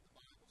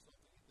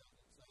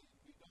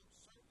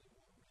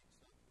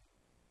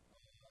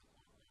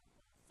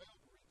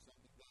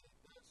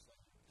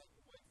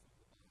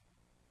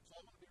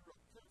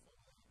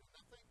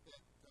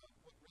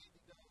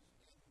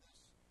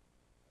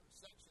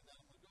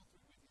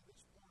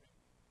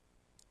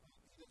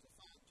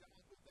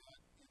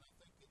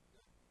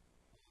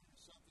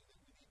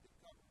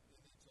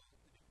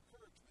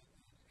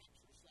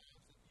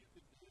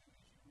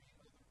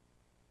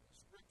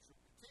Scripture,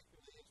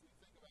 particularly as we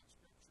think about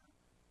Scripture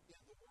in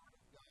the Word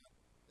of God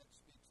that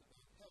speaks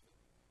about heaven.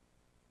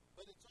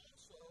 But it's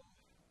also,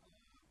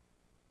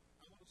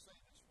 I want to say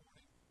this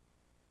morning,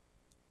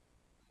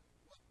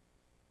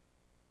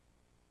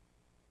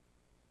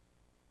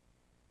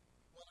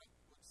 what I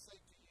would say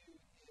to you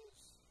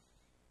is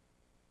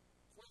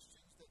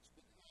questions that's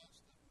been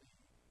asked of me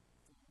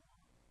for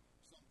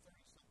some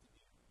 30-something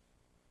years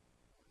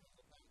as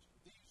a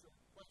pastor. These are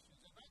questions,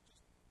 and not just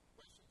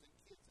questions that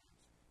kids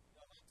ask. You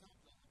know, a lot of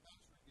times as a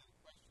pastor, you get a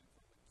question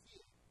from a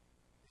kid,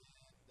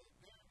 and the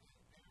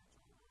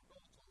parents or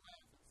adults will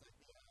laugh and say,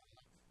 yeah,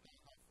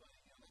 how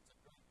funny, you know, that's a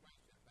great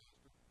question,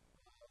 Pastor.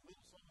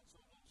 Little so-and-so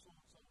wants to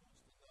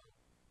know.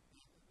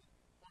 And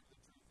part of the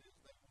truth is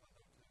they want to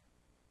know too.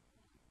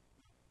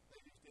 They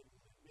just didn't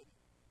want to admit it.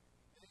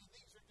 And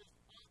these are just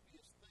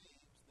obvious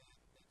things that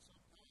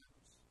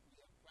sometimes we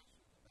have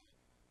questions about.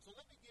 So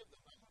let me give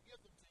them, I'm going to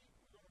give them to you.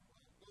 We're going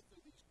to go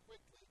through these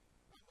quickly.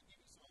 I'm going to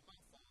give you some of my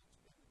thoughts.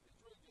 And it's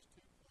really just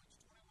 2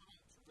 points, 21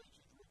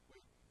 observations real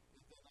quick,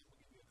 and then I'm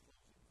going to give you a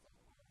closing thought.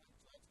 All right?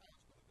 So that's how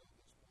it's going to go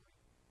this morning.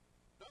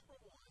 Number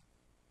one,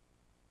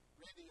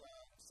 Randy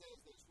says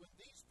this, when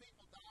these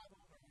people died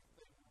on earth,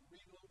 they were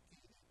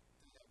relocated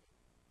to heaven.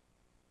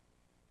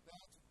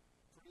 That's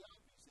pretty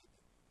obvious,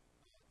 isn't it?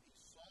 He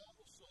saw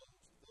the souls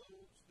of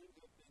those who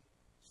have been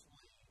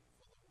slain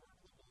for the word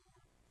of the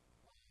Lord.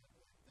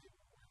 They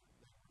were there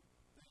in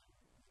heaven.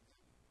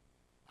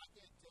 I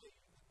can't tell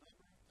you the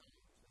number of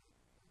times that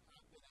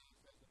I've been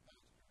asked as a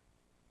pastor,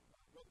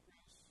 Brother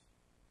Chris,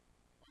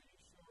 are you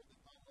sure that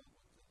my loved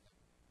one's in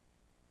heaven?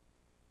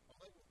 Are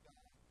they with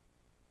God?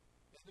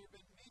 And there have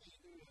been many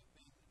who have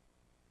been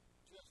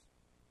just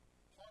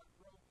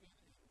heartbroken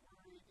and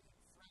worried and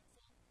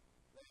fretful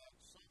that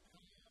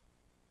somehow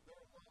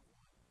their loved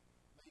one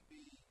may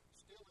be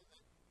still in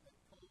that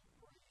cold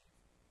grave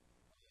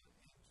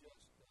and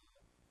just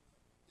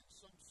in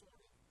some sort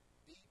of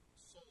deep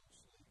soul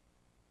sleep.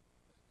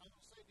 I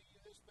want to say to you,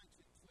 this makes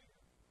it clear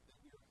that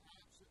we are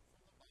absent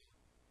from the body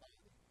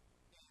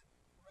and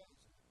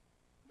present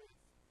with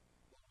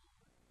the Lord.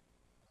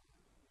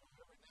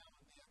 Every now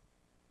and then,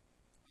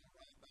 I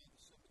ride by the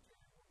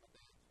cemetery where my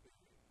dad's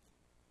buried,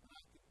 and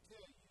I can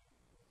tell you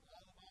with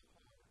all of my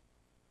heart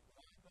that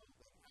I know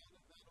that out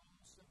of that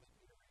old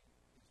cemetery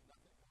is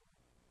nothing more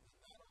than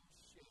that old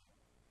shell,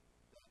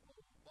 that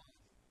old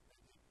body that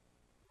had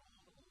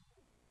grown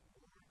old,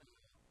 worn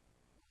out,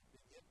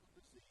 been hit with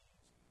disease,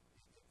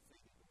 and had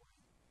faded away.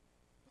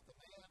 But the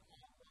man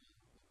I love,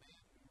 the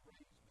man who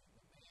raised me,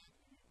 the man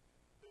who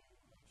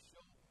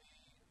showed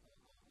me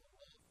a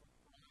love for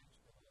Christ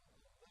and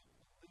a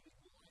living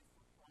life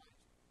for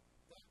Christ,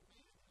 that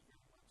man is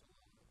very much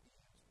alive.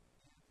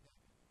 He is in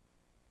heaven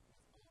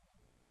with all.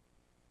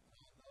 And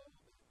I know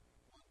that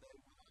one day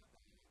when I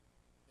die,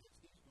 as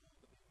he's going to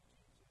be with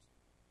Jesus,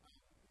 I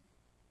will be with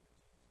Jesus.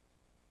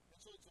 And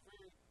so it's a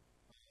very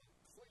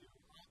clear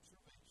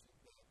observation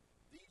that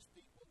these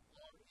people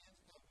are in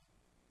heaven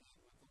and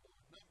with the Lord.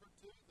 Number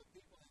two, the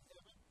people in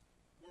heaven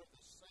were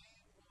the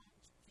same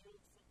ones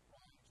killed for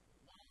Christ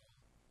while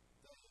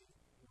they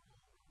were on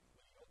earth.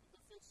 When he opened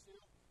the fifth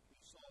seal, he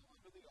saw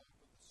under the ark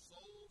of the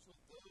souls of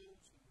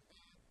those who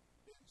had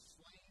been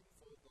slain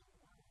for the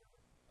word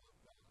of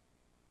God.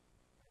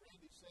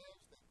 Randy says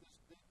that this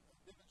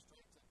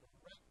demonstrates a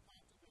direct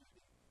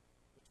continuity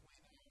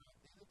between our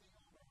identity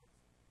on earth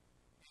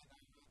and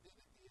our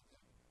identity in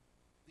heaven.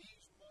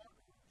 These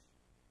martyrs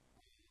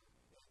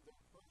and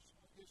their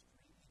personal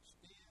history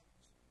extends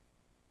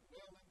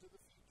well into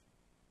the future.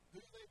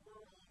 Who they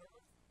were on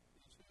earth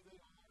is who they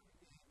are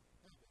in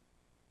heaven.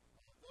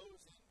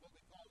 Those in what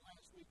we called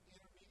last week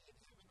intermediate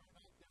heaven are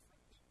not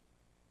different people.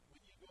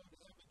 When you go to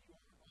heaven, you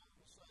aren't all of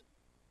a sudden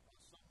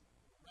some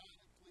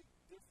radically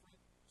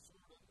different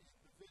sort of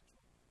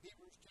individual.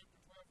 Hebrews chapter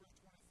 12, verse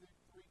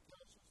 23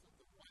 tells us that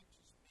the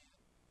righteous men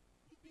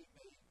will be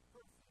made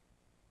perfect.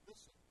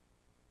 Listen,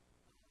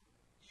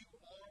 you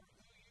are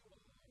who you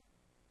are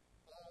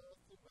all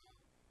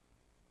throughout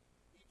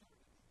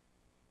eternity.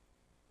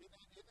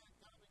 Isn't that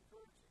kind of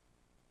encouraging?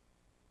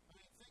 I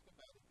mean, think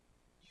about it.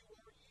 You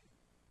are you.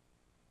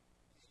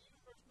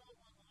 There's no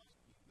one like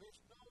you.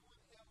 There's no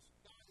one else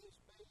God has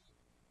made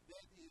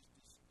that is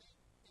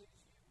distinct as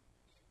you.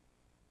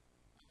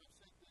 I've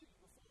said to you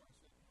before, I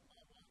said, my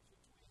wife's a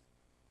twin,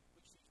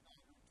 but she's not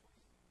her twin.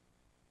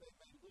 They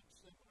may look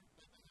similar,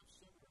 they may have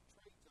similar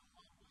traits in a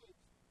lot of ways,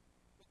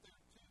 but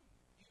they're two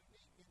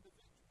unique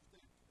individuals.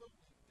 They're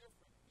totally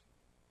different people.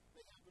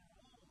 They have their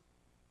own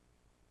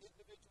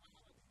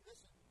individuality.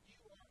 Listen,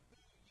 you are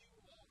who you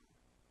are.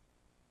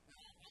 And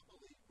I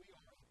believe we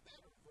are a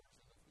better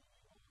version of who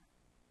we are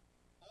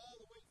all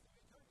the way through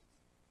eternity.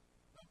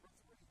 Number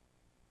three,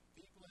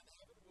 people in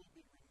heaven will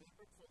be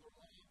remembered for their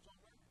lives on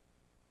earth.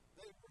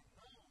 They were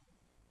known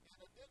and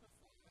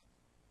identified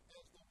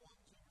as the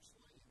ones who were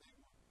slain.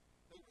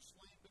 They were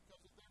slain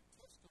because of their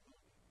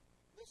testimony.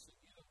 Listen,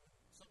 you know,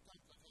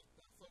 sometimes I've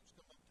had folks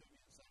come up to me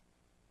and say,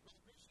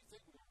 Brother Chris, you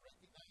think we'll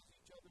recognize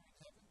each other in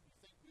heaven? You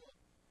think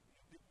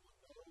people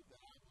will know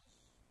that I was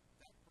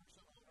that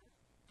person on earth?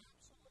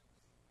 Absolutely.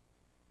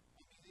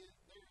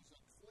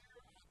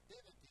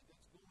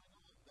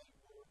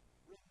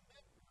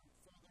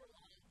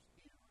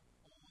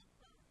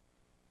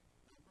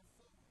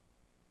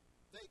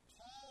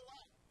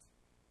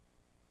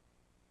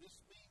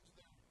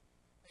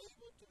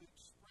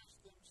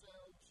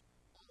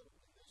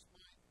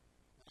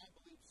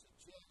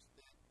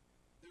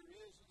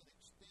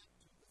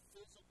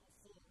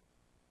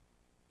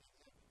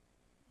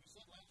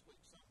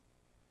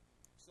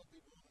 some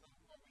people want to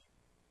know,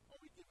 are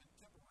we given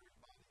temporary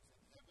bodies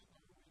in heaven, or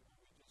are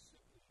we just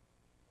simply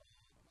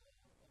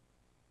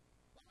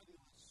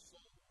bodiless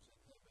souls in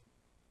heaven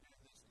during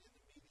this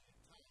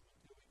intermediate time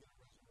until we get a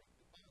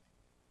resurrected body?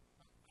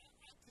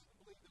 I tend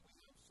to believe that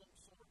we have some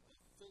sort of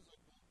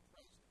physical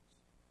presence.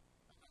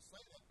 And I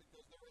say that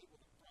because they're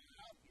able to cry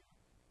out here.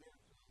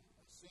 There's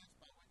a sense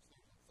by which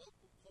there's a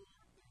vocal cord,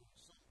 there's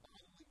some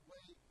bodily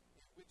way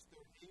in which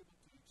they're able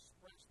to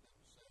express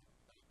themselves.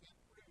 I can't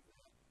prove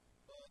that,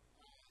 but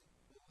I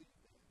believe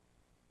that.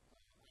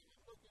 I'm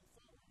looking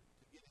forward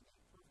to getting a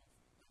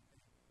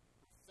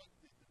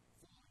perfected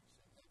voice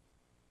in heaven.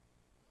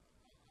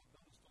 I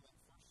noticed on that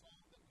first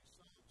song that we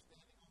sung,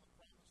 Standing on the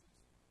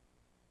Promises,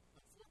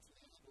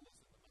 unfortunately I had to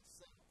listen to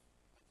myself.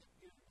 I kept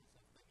hearing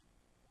myself thinking,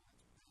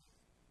 oh, that's bad.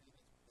 Man,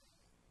 that's bad.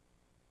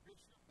 Chris,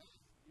 you're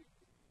bad.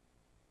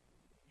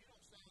 You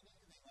don't sound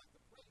anything like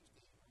the praise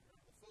team or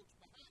the folks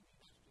behind you.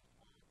 That's just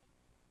horrible.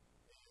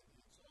 And so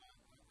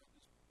I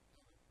just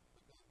kind of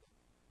begun to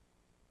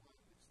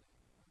line this thing.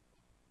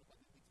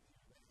 Nobody needs to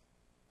hear that.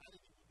 I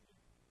didn't even hear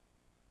it.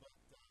 But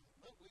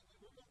look,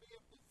 we're going to be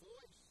able to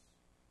voice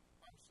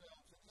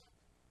ourselves in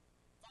heaven.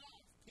 5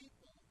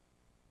 people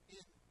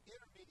in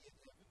intermediate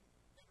heaven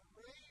can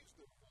raise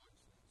their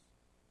voices.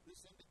 This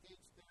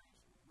indicates there is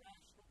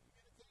rational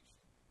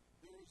communication.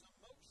 There is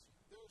emotion.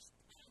 There is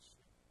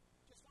passion.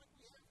 Just like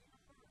we have here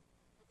on earth.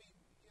 I mean,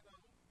 you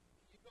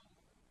go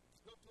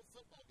to a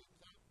football game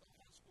out at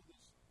high school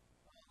this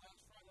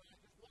last Friday night,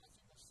 just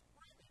watching a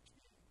scrimmage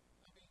game.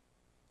 I mean,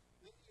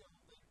 they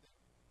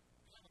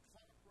kind of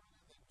clock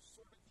running, they were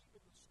sort of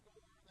keeping the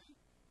score,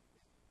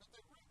 but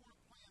they really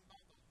weren't playing by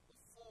the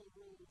full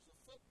rules of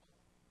football.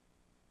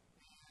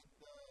 And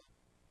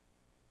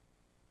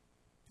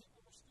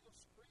people were still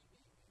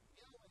screaming and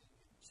yelling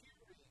and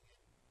cheering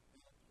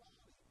and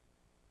applauding.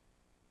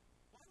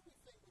 Why do we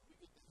think when we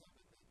get to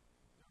heaven that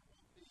there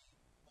won't be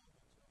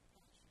moments of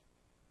passion?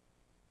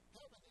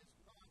 Heaven is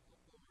not a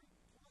boring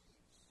place.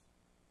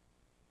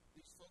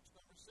 These folks,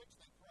 number 6,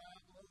 they cry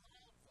out with a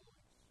loud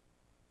voice.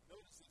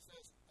 Notice it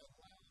says a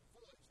loud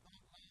voice,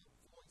 not loud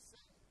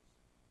voices.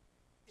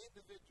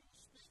 Individuals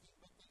speaking,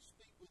 but they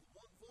speak with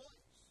one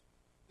voice.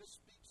 This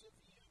speaks of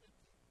unity.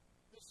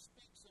 This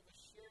speaks of a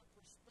shared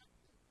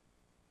perspective.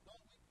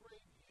 Don't we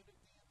crave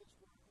unity in this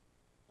world?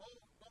 Oh,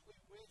 don't we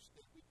wish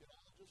that we could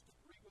all just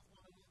agree with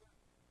one another?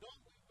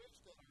 Don't we wish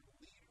that our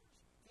leaders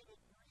could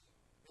agree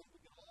and we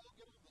could all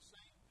get on the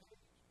same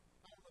page?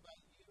 I don't know about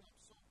you, I'm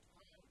so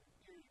tired of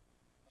hearing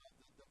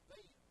the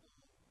debate on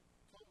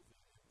COVID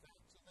and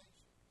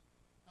vaccinations.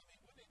 I mean,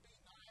 wouldn't it be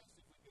nice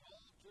if we could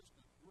all just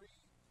agree?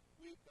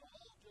 We could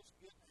all just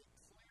get a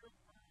clear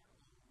word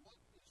on what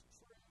is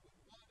true and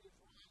what is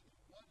right and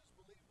what is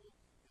believable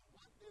and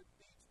what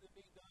needs to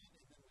be done,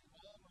 and then we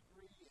all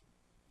agree and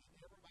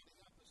everybody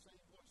have the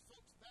same voice.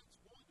 Folks, that's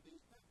going to be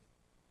heaven.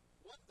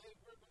 One day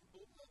we're going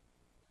to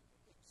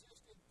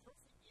exist in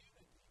perfect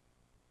unity,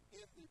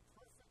 in the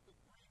perfect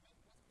agreement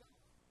with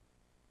God.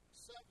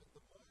 7,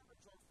 the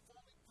mourners are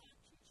fully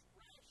conscious,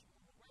 rational,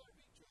 and aware of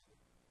each other.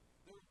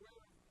 They're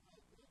aware of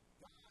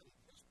God and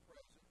His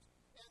presence,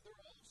 and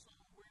they're also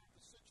aware of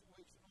the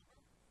situation on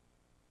earth.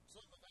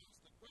 Some have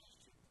asked the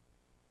question,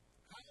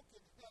 how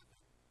can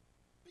heaven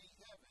be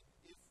heaven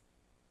if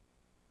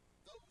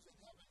those in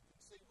heaven can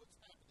see what's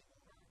happening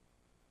on earth?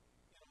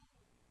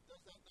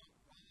 Does that not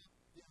rob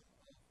them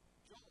of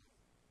joy?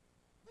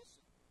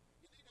 Listen,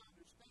 you need to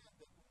understand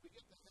that when we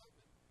get to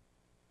heaven,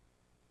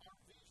 our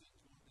vision's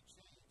going to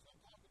change.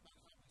 I'm talking about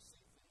how we see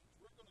things.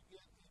 We're going to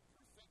get a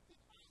perfected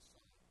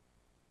eyesight.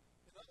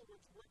 In other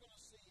words, we're going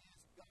to see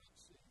as God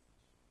sees.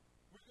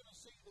 We're going to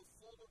see the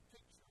fuller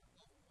picture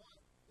of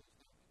what is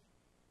happening,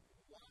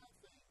 why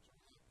things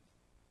are happening.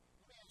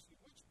 Let me ask you,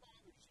 which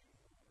bothers you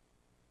more?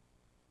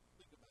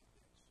 Think about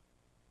this.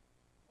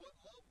 What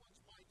loved ones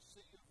might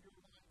see of your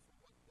life or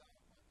what God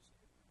might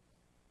see of your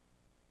life.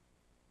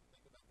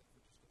 Think about that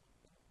for just a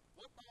moment.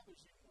 What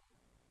bothers you more?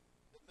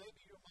 That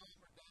maybe your mom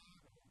or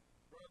dad or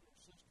brother or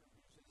sister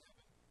who's in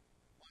heaven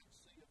might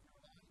see of your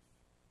life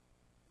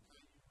and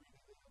how you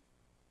really live,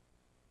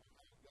 or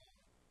how God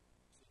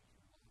sees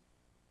your life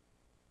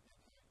and how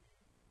you really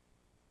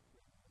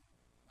live.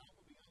 Now, I'm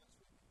going to be honest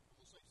with you. I'm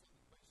going to say something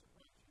that may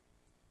surprise you.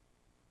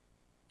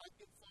 I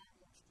get far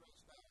more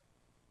stressed out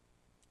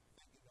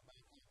thinking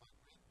about how my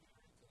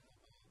grandparents and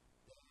how my dad and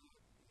loved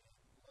ones,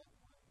 Pam's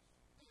mom,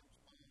 might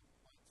see my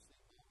life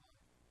and how I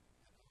live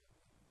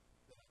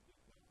than I do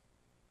God.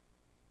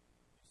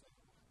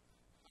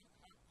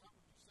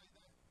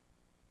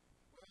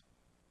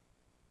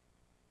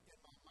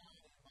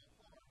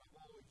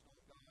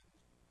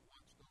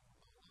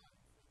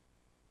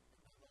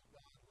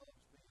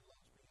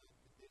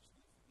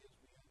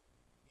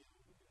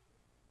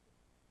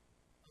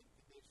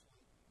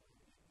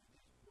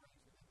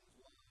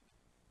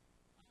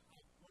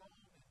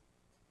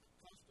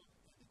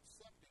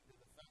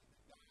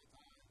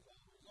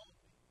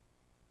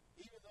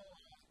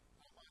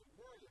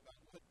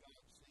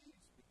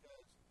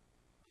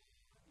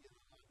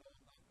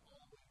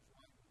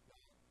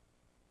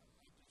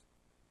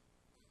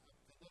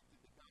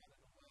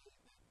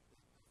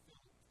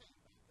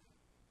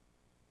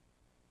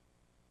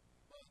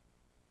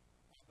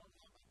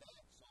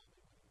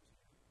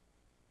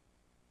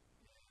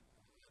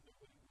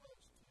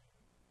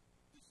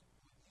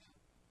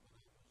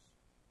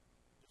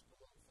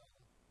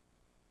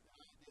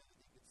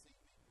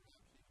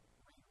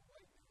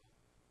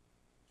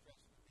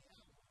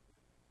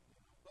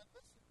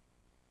 Listen,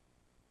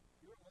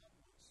 your loved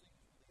one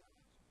sees with the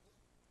eyes of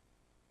God.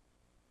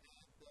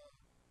 And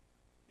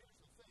here's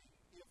the thing.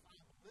 If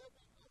I'm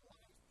living a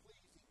life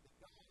pleasing to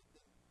God,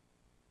 then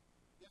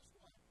guess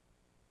what?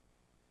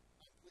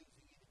 I'm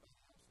pleasing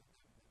anybody else in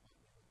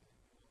heaven that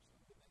might be looking at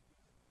me also. Isn't that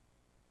good?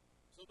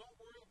 So don't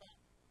worry about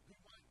who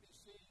might be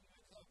seeing you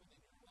in heaven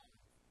in your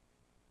life.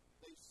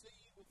 They see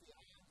you with the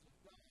eyes of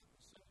God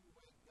the same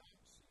way God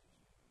sees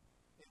you.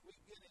 And we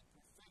get a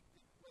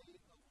perfected way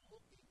of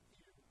looking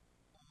here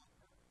on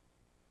earth.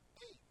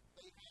 8,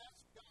 they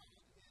ask God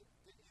to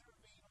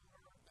intervene on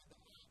earth and to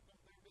act on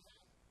their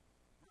behalf.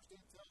 Verse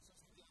 10 tells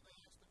us that they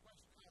ask the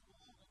question, how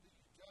long until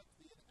you judge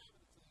the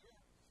inhabitants of the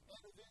earth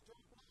and avenge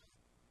our blood?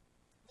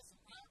 Listen,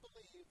 I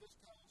believe this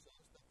tells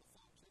us that the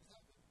folks in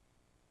heaven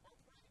are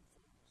praying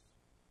for us.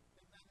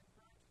 Isn't that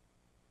encouraging?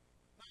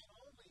 Not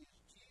only is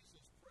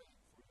Jesus praying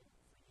for you,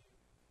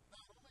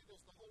 not only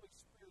does the Holy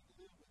Spirit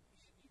live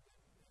within you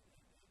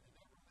and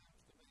ever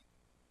lives to make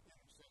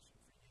intercession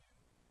for you,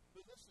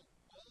 but listen,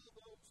 all of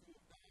those who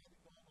have died and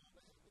gone on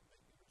to heaven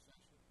make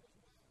intercession as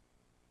well.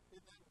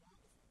 Isn't that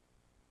wonderful?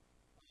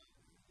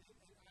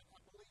 I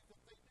believe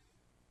that they do.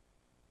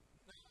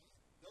 Now,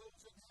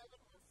 those in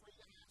heaven are free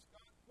to ask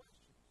God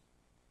questions,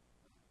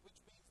 which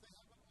means they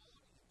have an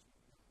audience with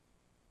God.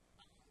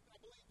 I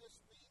believe this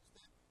means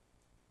that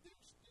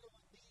there's still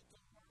a need to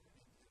learn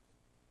in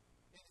heaven.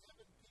 In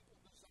heaven, people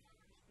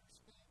desire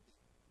understanding.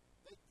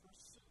 They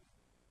pursue it.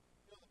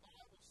 You know, the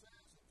Bible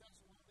says in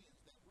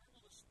Thessalonians that we're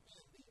going to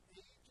spend the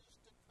ages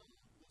to come,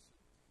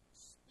 listen,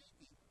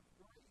 speaking of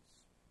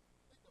grace.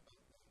 Think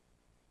about that.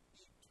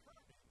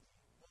 Eternity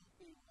won't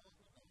be long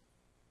enough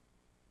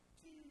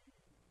to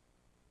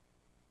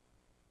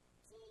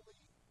fully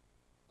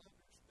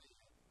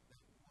understand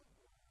that one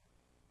word,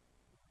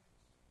 grace.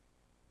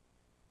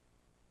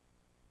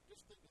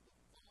 Just think of the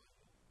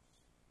volumes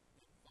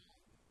and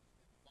volumes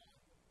and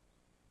volumes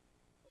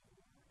of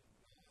word that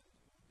God is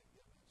going to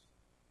give us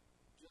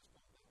just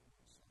on that one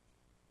subject.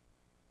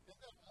 And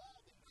then all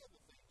the other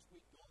things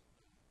we don't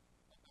know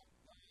about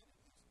God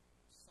and His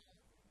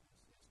sovereignty,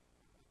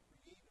 His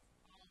creative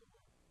power,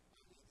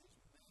 and His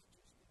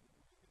majesty that we're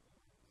going to learn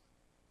about.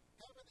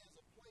 Heaven is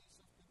a place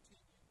of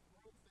continued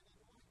growth and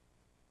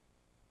enlightenment.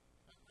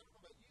 I don't know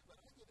about you, but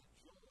I get a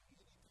joy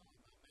anytime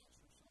I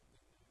master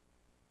something new.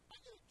 I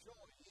get a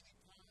joy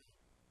anytime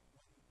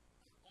when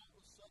all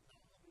of a sudden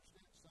I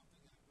understand something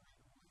in a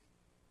greater way.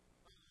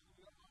 I was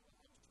trying to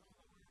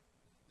learn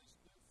this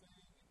new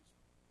thing. It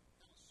was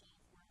kind of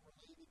software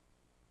related,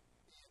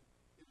 and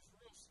it was a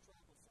real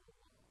struggle for a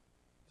while.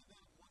 And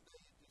then one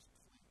day it just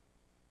clicked.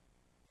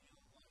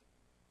 And I'm like,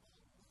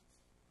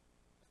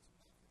 oh, that's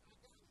nothing. I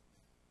got it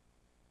now.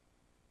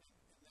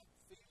 And that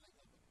feeling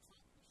of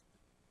accomplishment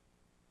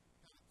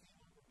kind of came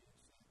over me and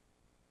said,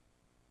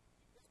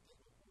 you got that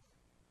reward.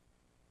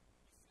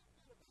 You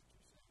feel good about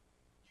yourself.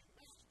 You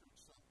mastered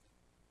something.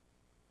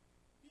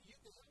 You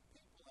can help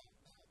people out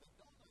now that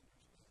don't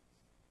understand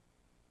that.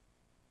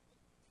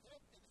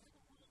 And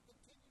heaven will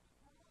continue to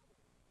grow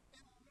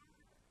and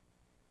learn.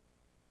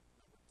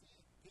 Number 10,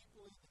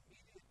 people in the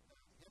immediate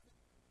heaven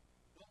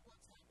know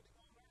what's happening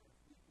on earth.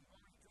 We've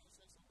already addressed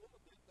this a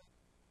little bit, but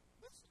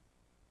listen,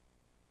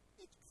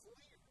 it's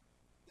clear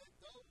that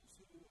those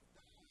who have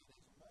died as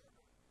a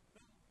martyr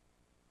know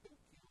who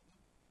killed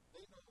them.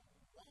 They know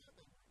why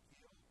they were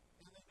killed,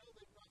 and they know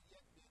they've not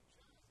yet been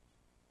judged.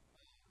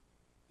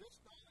 This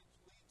knowledge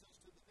leads us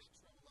to the next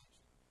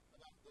revelation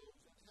about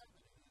those in heaven,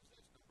 and it is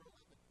this, number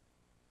 11.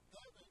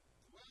 Heaven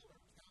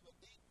dwellers have a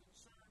deep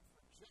concern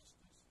for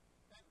justice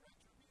and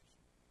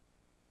retribution.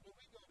 When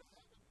we go to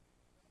heaven,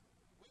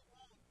 we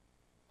won't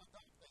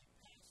adopt a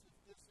passive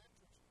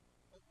disinterest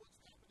of what's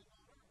happening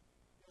on earth.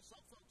 You know,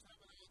 some folks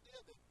have an idea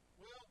that,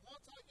 well,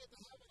 once I get to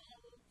heaven, I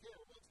won't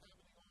care what's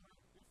happening on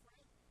earth. Good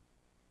friend,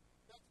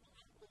 I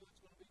don't believe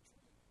that's going to be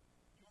true.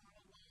 You want to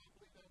know why I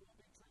believe that won't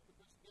be true?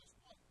 Because guess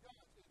what?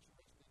 God's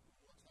interested in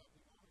what's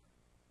happening on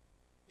earth.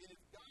 And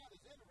if God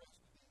is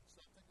interested in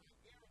something, I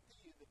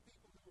guarantee you the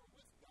people who are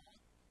with God,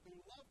 who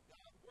love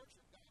God,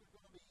 worship God, are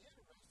going to be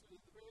interested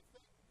in the very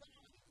thing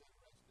God is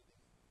interested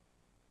in.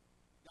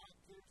 God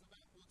cares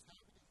about what's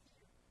happening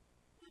here.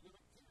 We're going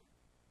to care.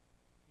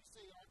 You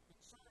see, our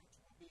concerns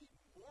will be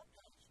more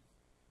passionate.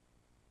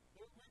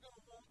 We're going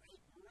to want a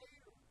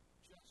greater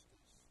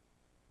justice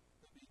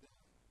to be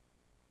done.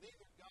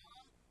 Neither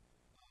God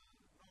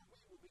nor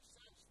we will be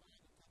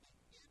satisfied until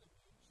the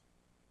enemies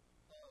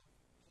of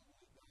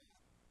holy God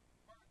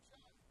are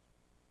judged.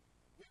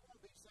 We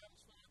won't be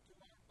satisfied until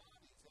our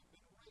bodies have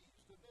been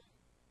raised anew,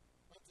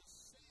 until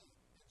sin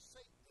and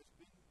Satan has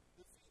been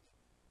defeated,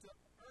 till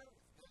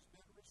earth has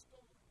been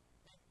restored,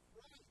 and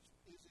Christ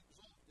is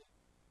exalted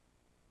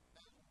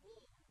as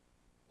Lord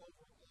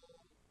over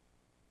all of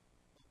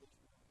this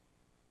world,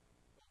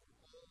 over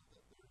all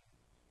that there is.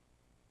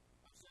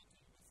 I've said to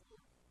you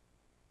before,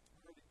 I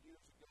heard it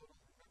years ago, I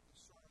don't remember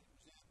the sermon it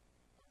was in.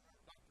 I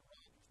remember Dr.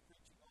 Rogers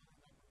preaching on it,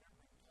 and I remember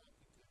him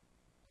talking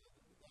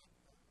to that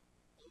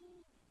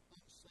old,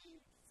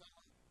 unsaved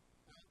fella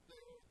out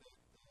there that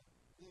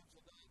lives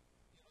it up,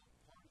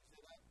 parties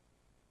it up.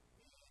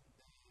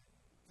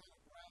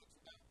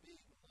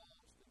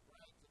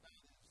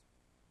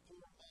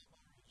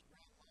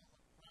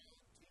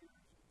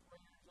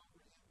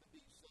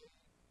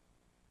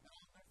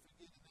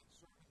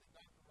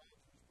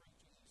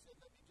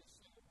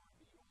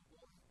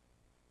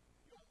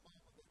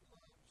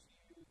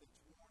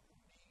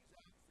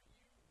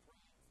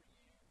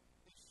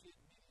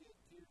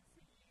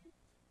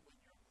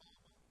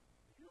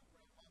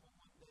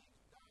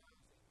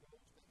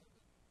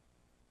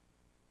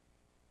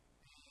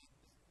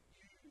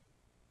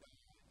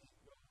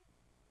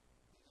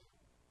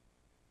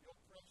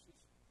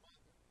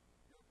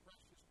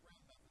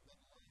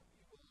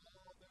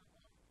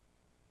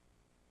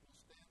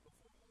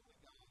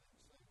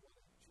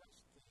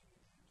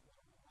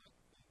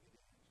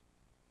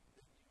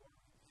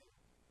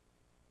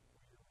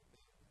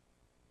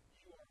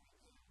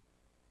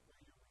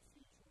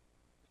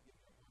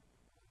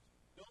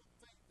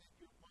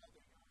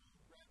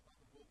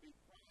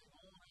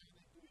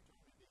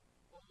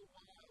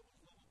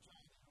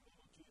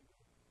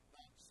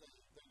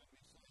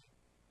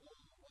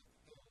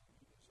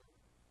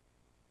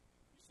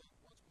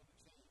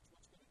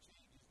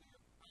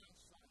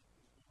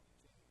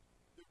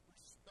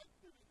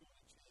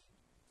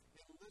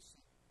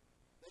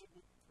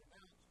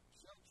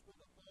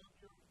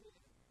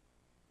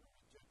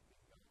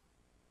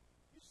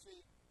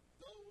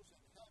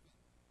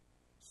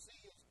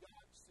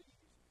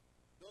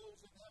 Those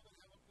in heaven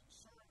have a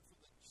concern for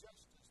the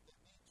justice that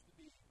needs to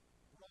be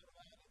brought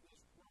about in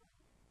this world,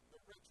 the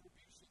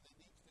retribution that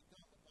needs to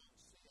come upon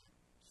sin,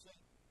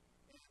 Satan,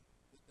 and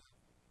the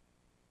devil.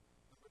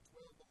 Number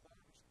 12, the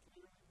martyrs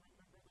clearly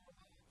remember their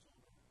lives on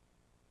earth.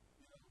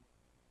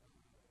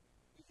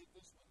 We hit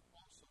this one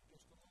also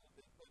just a little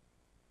bit, but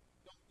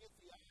don't get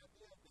the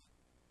idea that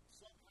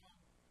somehow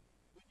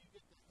when you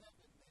get to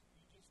heaven that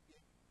you just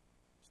get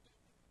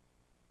stupid.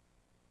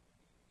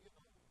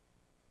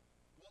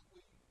 What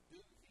we do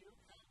here,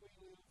 how we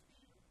live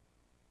here,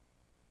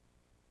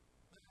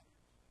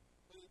 matters.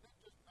 But it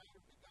doesn't just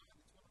matter to God,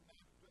 it's going to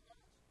matter to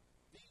us.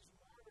 These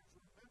martyrs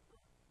remember.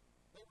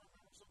 They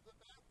remember some of the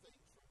bad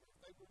things from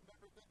earth. They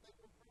remember that they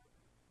were murdered.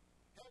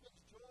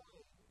 Heaven's joy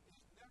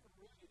is never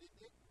rooted in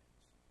ignorance.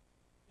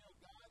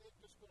 God isn't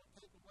just going to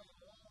take away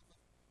all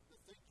the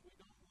things we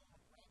don't want to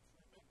perhaps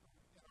remember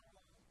in our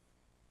life.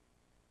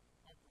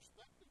 Our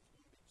perspective is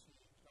going to be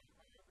changed.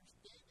 Our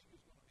understanding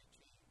is going to be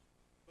changed.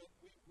 But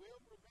we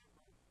will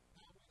remember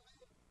how we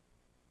live.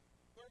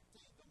 13,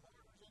 the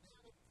martyrs in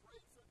heaven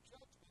pray for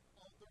judgment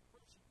on their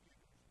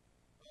persecutors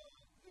who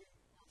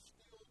are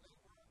still, they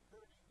were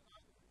hurting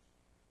others.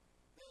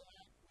 They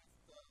act with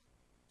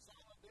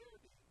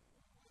solidarity,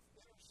 with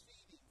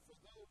interceding for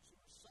those who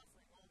are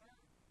suffering on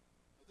earth.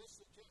 This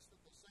suggests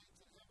that the saints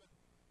in heaven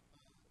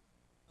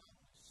not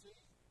only see,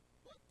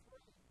 but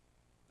pray.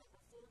 Number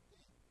 14,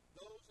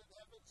 those in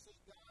heaven see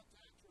God's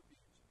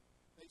attributes.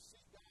 They see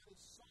God as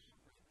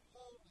sovereign,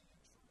 holy, and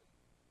true.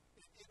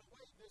 In a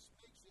way, this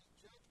makes his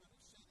judgment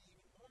of sin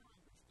even more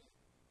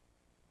understandable.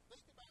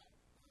 Think about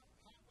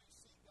how we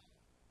see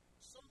God.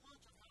 So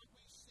much of how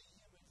we see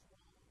him is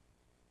wrong.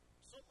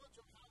 So much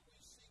of how we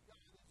see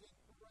God is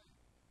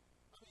incorrect.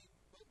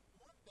 But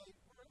one day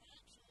we're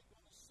actually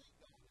going to see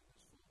God in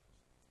his fullness.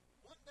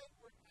 One day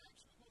we're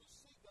actually going to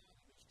see God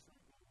in his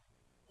true glory.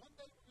 One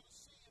day we're going to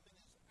see him in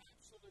his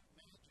absolute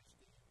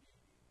majesty and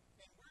beauty.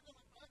 And we're going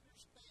to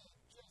understand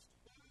just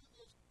who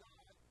this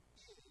God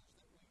is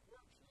that we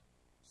worship,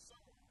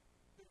 serve,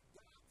 who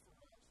died for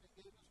us and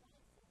gave his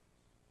life for us.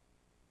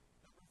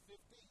 Number 15,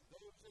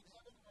 those in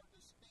heaven are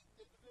distinct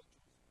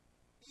individuals.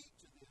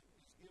 Each of them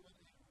is given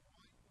a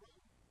white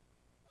robe.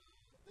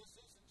 This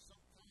isn't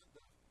some kind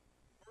of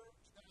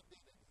merged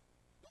identity.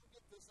 Don't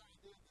get this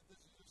idea that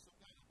this is just some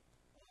kind of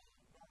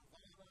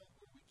nirvana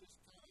where we just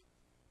kind of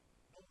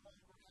no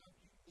longer have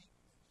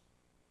uniqueness.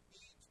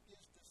 Each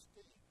is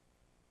distinct,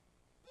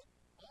 but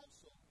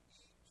also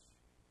each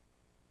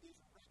is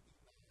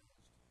recognized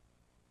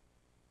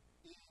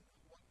in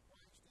what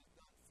Christ has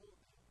done for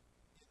them,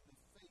 in the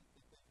faith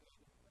that they've had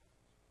in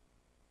Christ.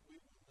 We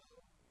will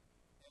know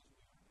as we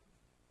are known.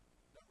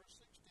 Number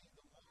 16,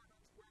 the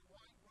martyrs wear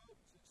white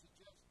robes. It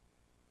suggests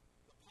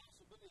the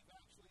possibility of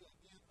actually,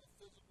 again, a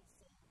physical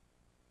form.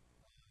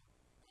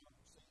 I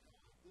don't see how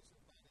this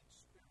embodied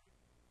spirit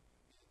in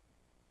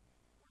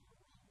wear a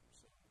robe.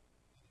 So,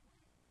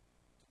 anyway,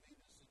 to me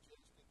this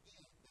suggests,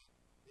 again, that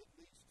at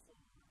least for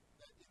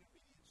that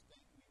intermediate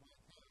state, we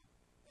might have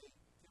a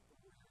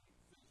temporary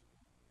physical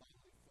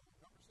bodily form.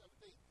 Number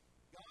 17,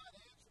 God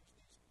answers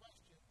these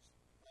questions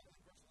in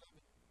verse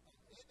 11,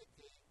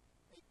 indicating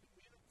a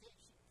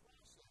communication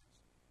process.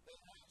 They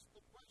ask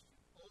the question,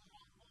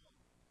 how long?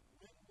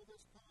 When will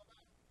this come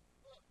about?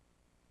 Look,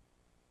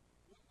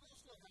 we'll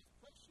still have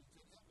questions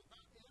in heaven.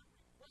 Not every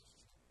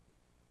question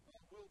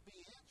will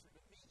be answered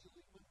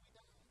immediately when we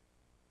die.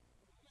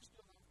 We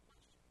still have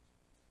questions.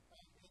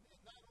 And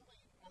not only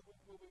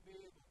will we be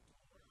able to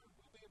learn,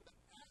 we'll be able to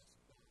ask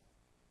God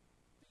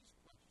these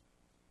questions.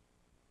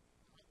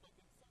 I'm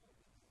looking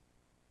forward to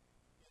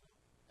that.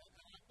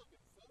 And I'm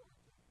looking forward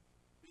to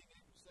being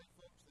able to say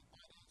folks that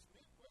might ask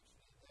me a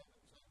question in heaven,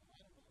 say, well,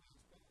 I don't know,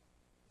 ask God.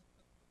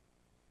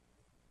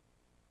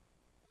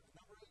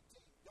 Number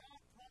 18, God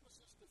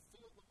promises to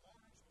fill the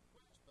martyr's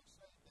request by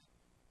saying that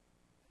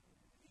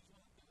he's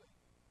going to do it.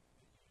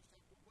 And you just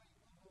have to wait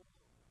a little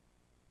longer.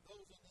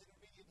 Those in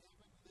intermediate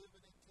heaven live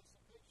in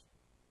anticipation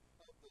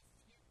of the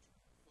future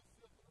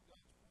fulfillment of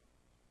God's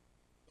promise.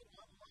 But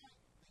unlike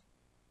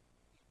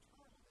the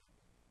eternal heaven,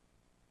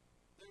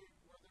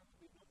 where there will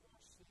be no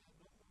more sin,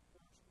 no more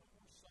curse, no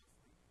more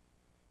suffering,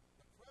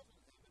 the present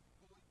heaven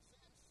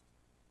coexists.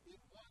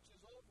 It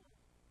watches over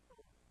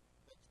earth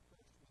that's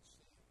cursed with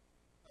sin,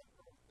 an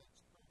earth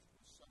that's cursed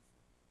with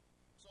suffering.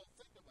 So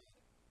think about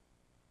it.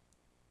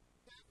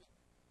 Heaven,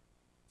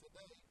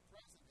 today,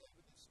 present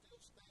heaven, is still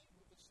stained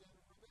with the sin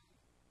of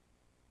rebellion.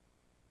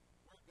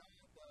 Where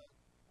God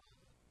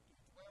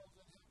dwells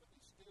in heaven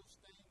is still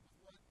stained with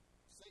what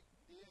Satan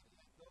did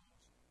and those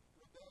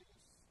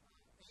rebellious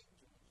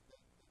angels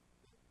that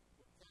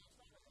were cast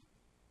out of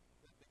heaven,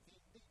 that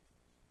became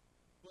demons.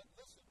 But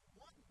listen,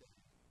 one day,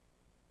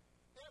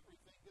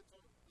 everything gets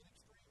an extreme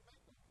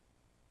makeover.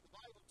 The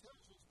Bible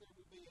tells us there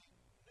will be a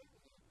new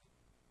heaven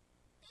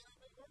and a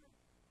new earth.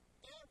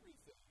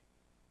 Everything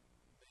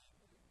made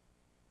new.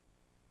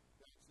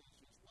 God says,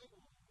 just wait a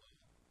little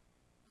while.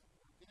 I'm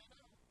working it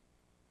out.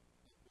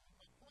 I'm doing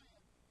my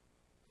plan.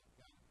 I've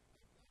got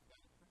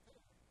it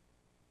prepared.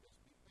 Just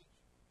be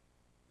patient.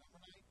 Number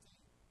 19.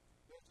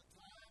 There's a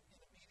time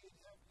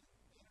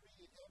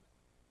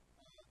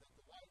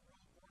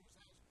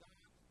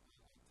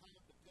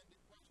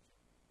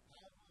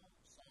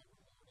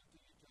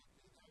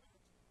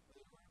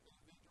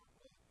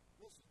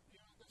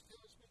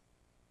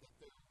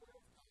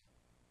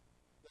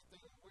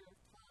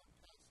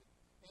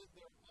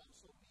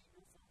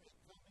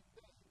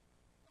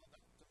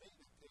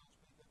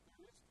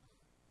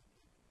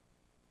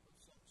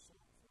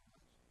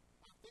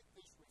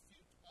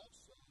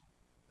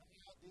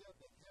idea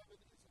that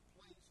heaven is a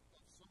place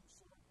of some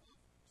sort of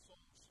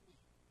soul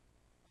sleep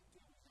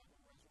until we have a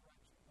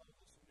resurrection. Oh,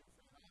 listen, dear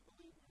friend, I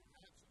believe we are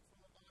absent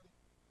from the body,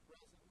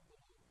 present with the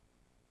Lord.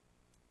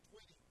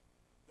 20.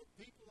 The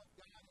people of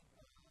God in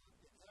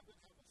heaven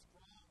have a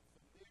strong,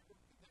 familiar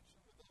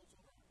connection with those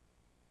on earth.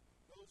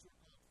 Those are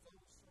called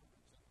fellow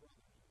servants and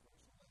brothers in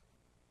verse 11.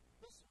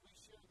 Listen, we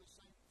share the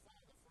same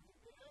Father for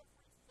whom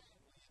every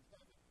family in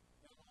heaven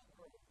and on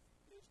earth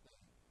is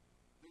named.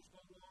 There's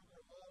no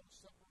longer a love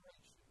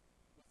separation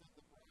within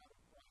the bride of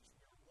Christ.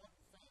 We are one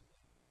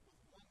family with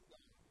one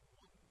God,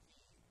 one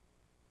King.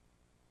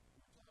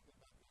 We were talking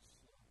about this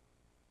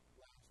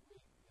last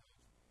week. I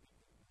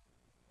was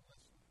speaking with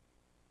Melissa.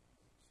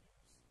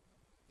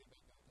 I came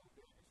back and I told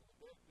Derek, I said,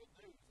 "Derek, good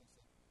news." I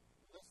said,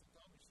 Melissa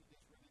told me she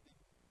just really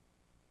didn't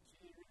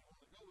really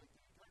want to go with you,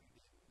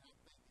 eternity, and not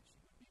think that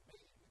she would be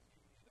married with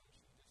you. You know,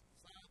 she just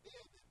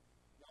decided that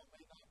y'all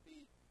may not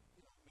be,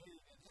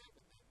 married in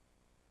heaven.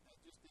 That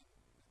just didn't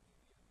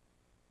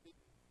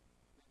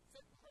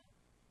fit with her.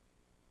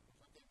 If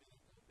I came in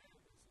and told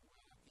Derek, I said,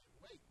 "Well, I can't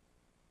wait.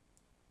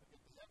 I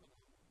get to heaven,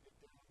 I'm going to get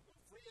there, I'm going to go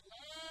free at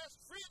last,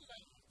 free at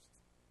last."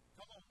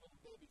 Come on,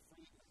 little baby,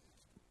 free at last.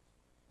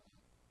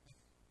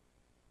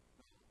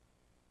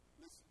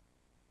 Listen,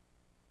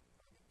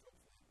 I get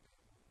close to that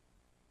family.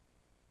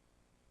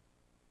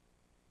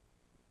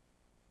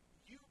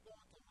 You're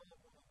going to love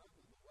one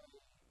another the way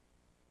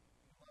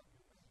you love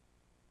your neighbor.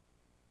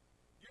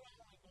 You're not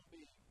only going to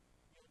be,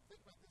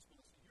 think about this,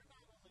 Melissa, you're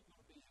not only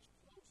going to be as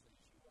close as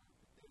you are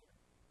to there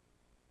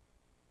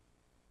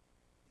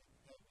in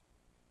heaven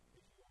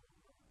as you are on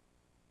earth,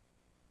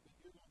 but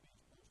you're going to be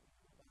as close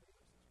to everybody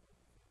else that's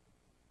part of the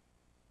family.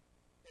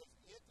 As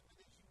intimate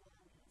as you are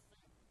with your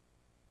family,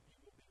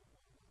 you will be with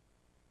one another.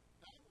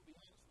 Now, I'm going to be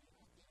honest with you,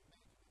 I can't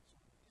imagine that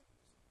sort of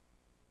intimacy.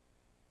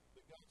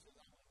 But God says,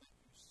 "I'm going to make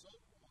you so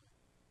one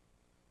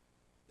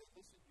that,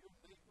 listen, your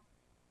neighbor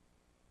in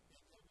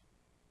heaven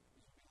is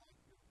going to be like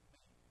your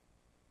mate on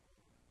earth.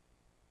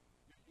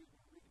 You're going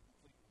to really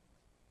complete one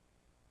another.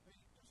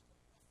 Maybe just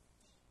a feet.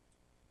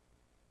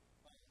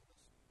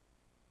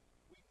 Listen,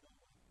 we know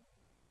one another.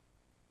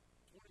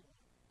 21.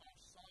 Our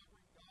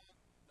sovereign God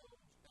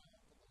knows down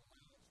to the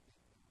last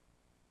detail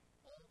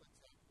all that's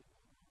happening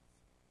on earth,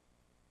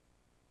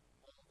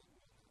 all that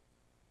will happen.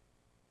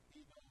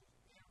 He knows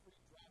every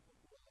drop of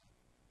blood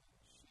that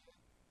is shed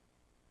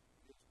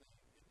for His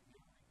name and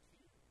every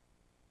tear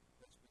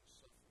that's been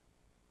suffered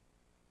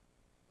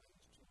by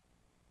His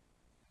children, His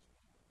people.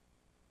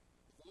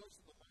 The voice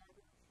of the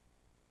martyrs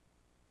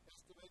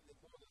estimated that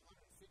more than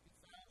 150,000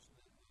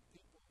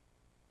 people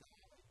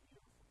die a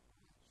year for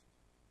Christ.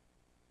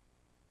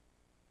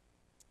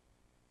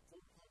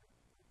 400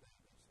 per day,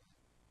 they say.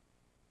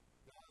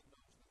 God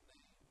knows the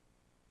name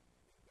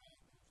and God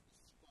knows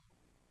the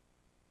story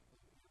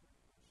of every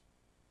person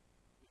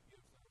who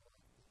gives their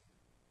life to Him.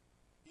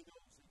 He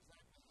knows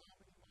exactly how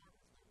many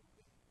martyrs there will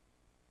be.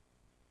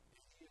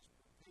 And He is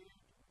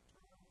prepared to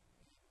return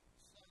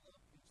and set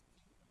up His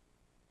kingdom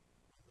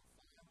when the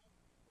final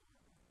martyr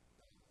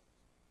dies.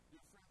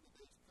 Dear friend, the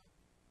day's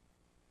coming.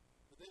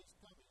 The day's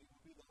coming. It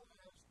will be the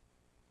last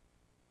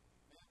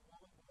man,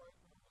 woman, boy, or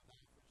girl to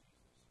die for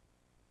Jesus.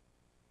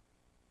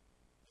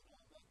 And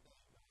on that day,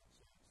 God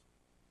says,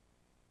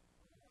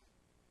 "All right,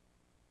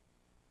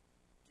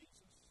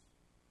 Jesus,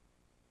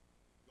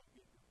 go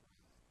get your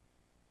bride.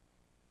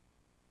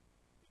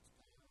 It's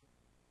time to bring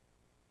this thing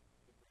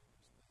to a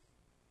close."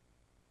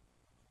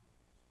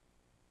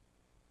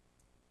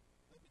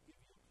 Let me give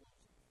you a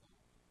closing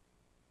thought.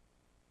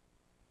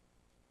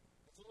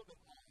 It's a little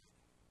bit odd.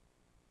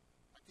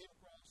 I came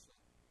across a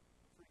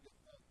pretty good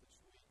thought this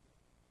week.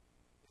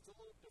 It's a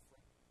little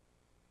different,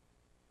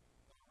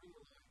 but I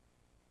really like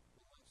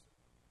the lesson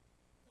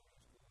there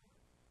is to learn.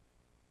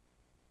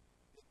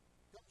 It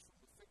comes from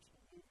the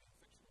fictional movie, a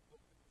fictional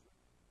book that was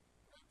written.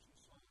 Perhaps you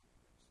saw it.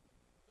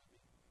 It's the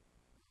movie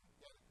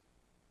Gattaca.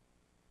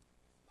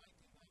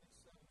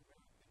 1997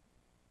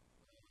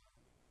 American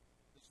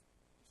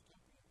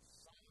dystopian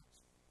science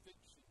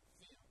fiction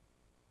film.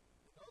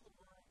 In other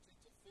words,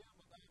 it's a film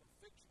about a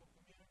fictional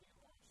community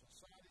or a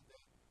society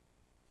that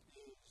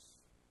is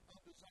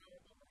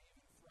undesirable or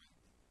even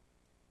frightening.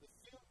 The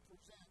film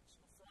presents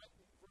a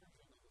frightening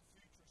version of a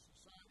future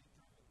society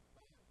driven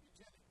by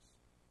eugenics.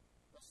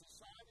 A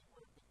society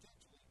where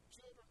potentially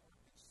children are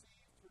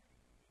conceived through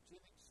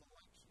eugenic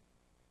selection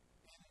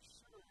and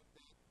ensured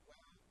that,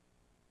 well,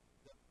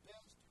 the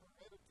best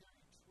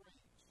hereditary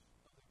traits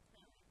of their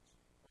parents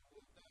are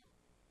lived out.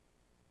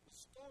 The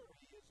story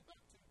is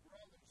about two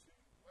brothers who,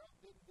 well,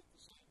 didn't get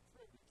the same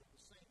privilege or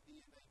the same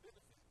DNA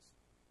benefits.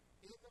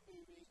 In the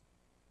movie,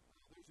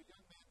 there's a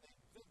young man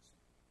named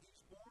Vincent. He's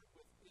born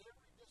with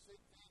every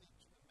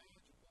disadvantage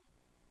imaginable.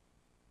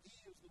 He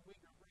is the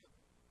weaker brother.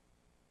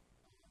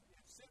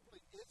 It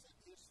simply isn't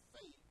his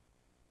fate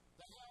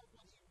to have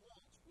what he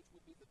wants, which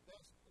would be the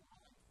best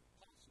life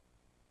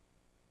possible.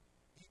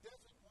 He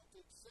doesn't want to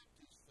accept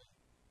his fate.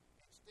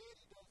 Instead,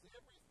 he does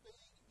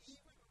everything,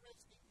 even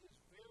risking his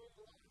very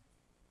life,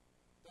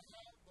 to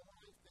have the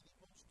life that he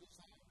most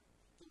desires,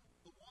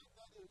 the one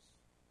that is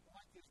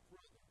his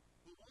brother,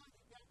 the one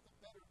who got the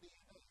better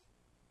DNA.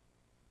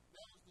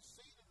 Now, as the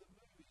scene of the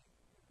movie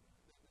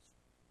that is,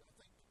 I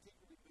think,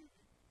 particularly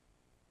moving,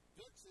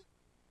 Vincent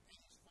and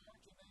his far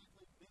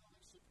genetically,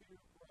 mentally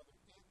superior brother,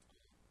 Anton,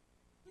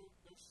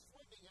 they're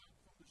swimming out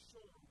from the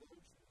shore of the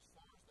ocean as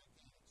far as they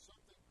can. It's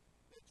something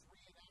that's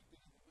reenacted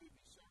in the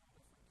movie several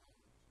different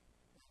times.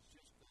 And it's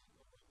just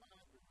a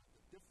reminder of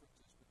the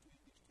differences between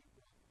these two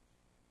brothers.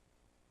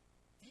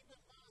 Keep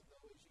in mind,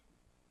 though, as you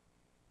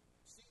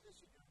see this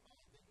in your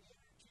mind, the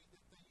energy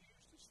that they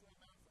use to swim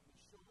out from the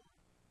shore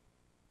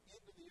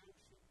into the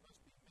ocean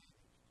must be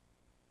managed.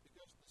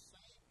 Because the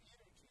same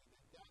energy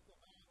that got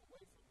them out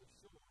away from the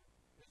shore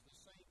is the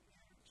same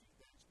energy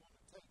that it's going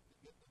to take to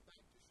get them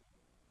back to shore.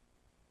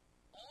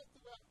 All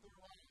throughout their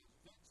lives,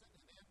 Vincent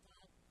and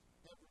Anton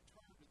have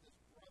returned to this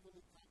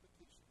brotherly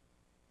competition.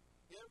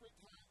 Every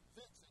time,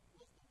 Vincent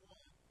was the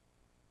one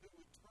who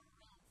would turn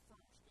around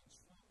first and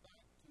swim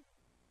back to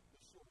the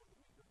shore of the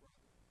weaker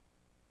brother.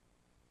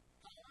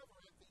 However,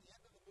 at the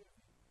end of the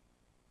movie,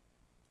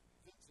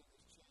 Vincent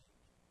has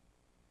changed.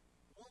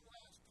 One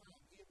last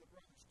time, he and the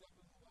brother step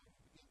in the water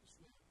and begin to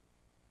swim.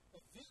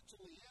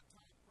 Eventually,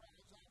 Anton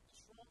cries out, the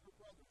stronger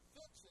brother,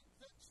 Vincent,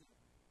 Vincent,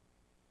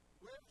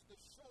 where's the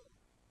shore?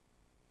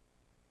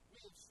 We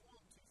have swum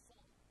too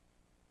far.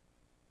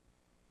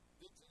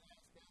 Vincent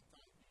asks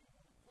Anton, do you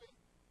want to quit?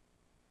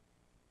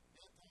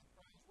 Anton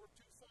cries, we're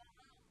too far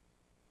out.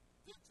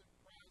 Vincent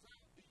cries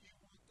out, do you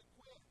want to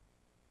quit?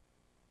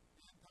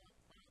 Anton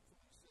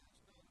proudly says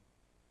no.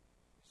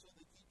 So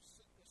they keep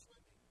swimming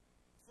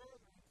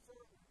further and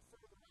further and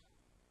further out.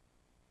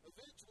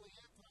 Eventually,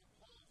 Anton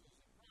pauses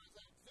and cries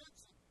out,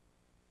 Vincent,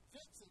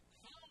 Vincent,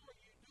 how are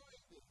you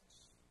doing this?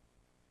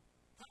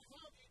 How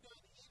have you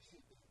done any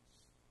of this?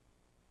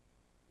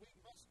 We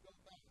must go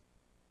back.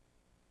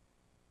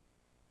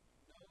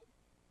 No,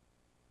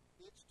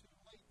 it's too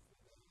late for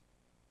that.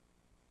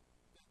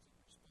 Vincent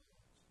responds,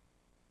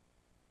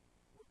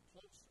 we're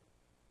closer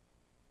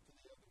to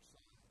the other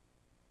side.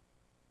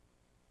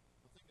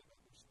 Now think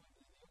about their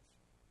swimming in the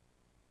ocean.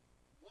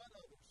 What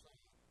other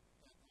side?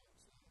 Anton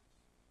says,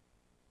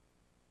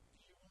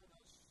 do you want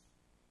us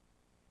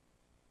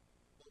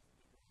both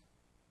to drown?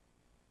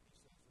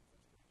 He says in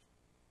frustration.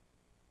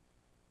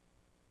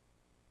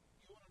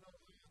 You want to know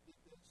how I did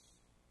this?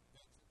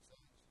 Vincent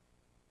says,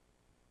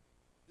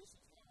 this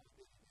is how I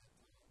did it,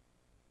 Anton.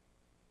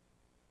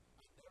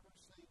 I never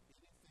saved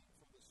anything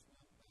for the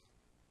swim back.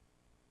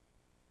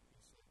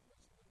 He said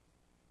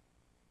resolutely.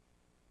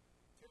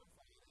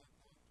 Terrified,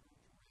 Anton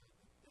turns around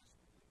and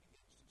desperately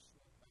begins to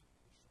swim back to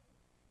the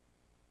shore.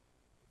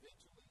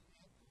 Eventually,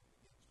 Anton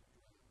begins to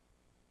drown.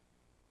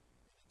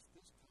 And it's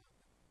this time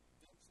that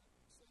Vincent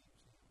saves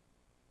him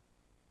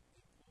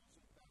and pulls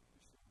him back to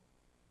shore.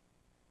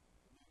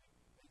 The movie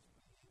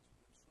basically ends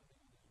with him swimming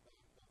on his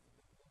back, both of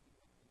them looking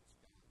up in the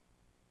sky.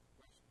 The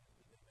question is,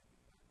 did they make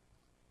it back or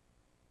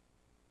not?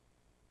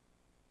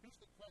 Here's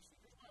the question.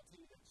 Here's why I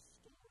tell you that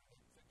story,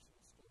 that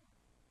fictional story.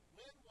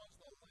 When was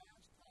the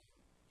last time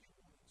you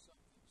wanted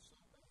something so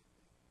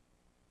badly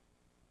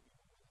you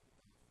were willing to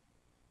die for it?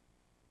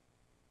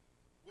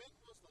 When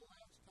was the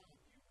last time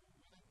you were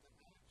willing to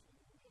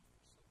actually live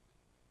for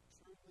something?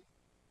 Truly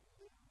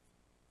live for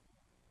it?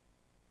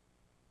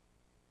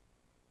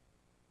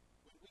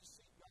 When we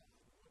see God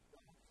and what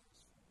God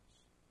has for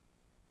us,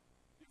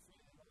 your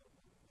friend, it ought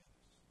to motivate us.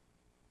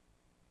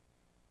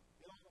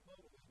 It ought to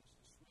motivate us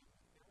to swim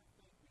with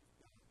everything we've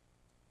got